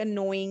wasn't like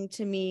annoying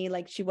to me.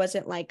 Like she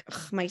wasn't like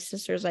my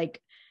sister's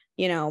like,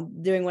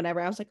 doing whatever.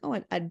 I was like,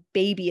 oh, a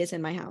baby is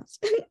in my house.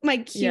 My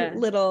cute Yeah.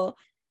 little,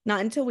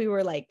 not until we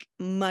were like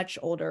much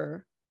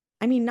older.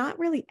 I mean, not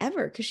really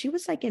ever, because she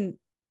was like in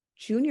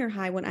junior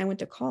high when I went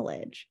to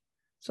college.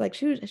 So like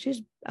she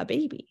was a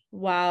baby.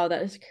 Wow,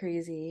 that is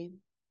crazy.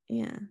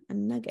 Yeah, a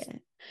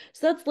nugget.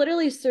 So that's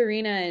literally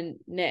Serena and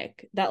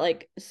Nick. That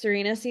like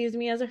Serena sees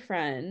me as a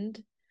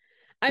friend.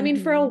 I mean,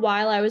 for a Mm-hmm.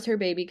 while I was her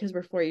baby because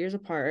we're 4 years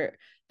apart,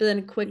 but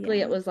then quickly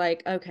it Yeah. was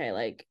like, okay,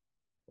 like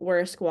we're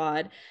a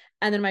squad.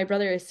 And then my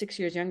brother is 6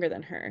 years younger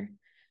than her.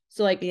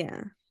 So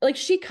Yeah. like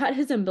she cut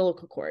his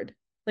umbilical cord,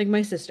 like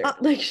my sister. Oh,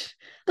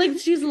 Like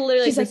she's literally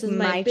like, she's this like is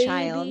my my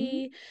child.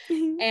 baby.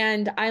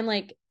 And I'm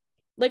like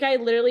I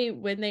literally,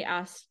 when they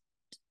asked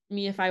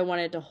me if I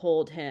wanted to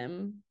hold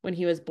him when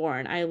he was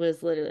born, I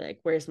was literally like,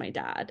 where's my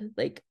dad?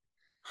 Like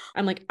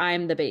I'm like,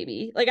 I'm the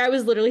baby. Like I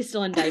was literally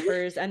still in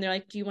diapers and they're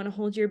like, do you want to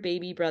hold your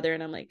baby brother?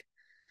 And I'm like,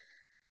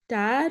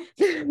 dad?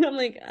 I'm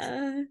like,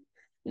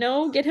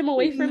 no, get him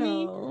away from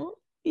me. No.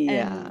 And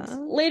Yeah.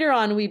 later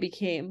on we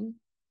became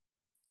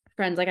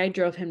friends. Like I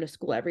drove him to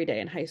school every day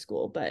in high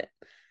school,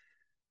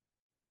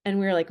 and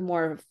we were like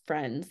more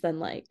friends than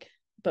like,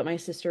 but my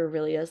sister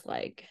really is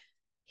like,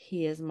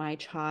 he is my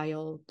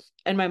child.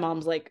 And my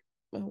mom's like,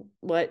 oh,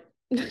 what?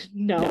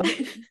 No. No.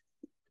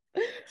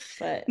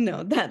 But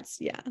No, that's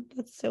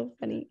so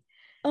funny.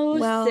 oh,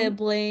 Well,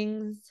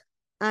 siblings.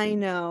 I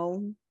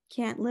know.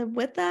 Can't live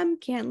with them,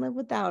 can't live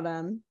without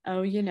them.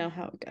 Oh, you know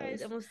how it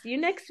goes. And we'll see you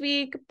next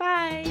week.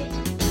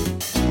 Bye.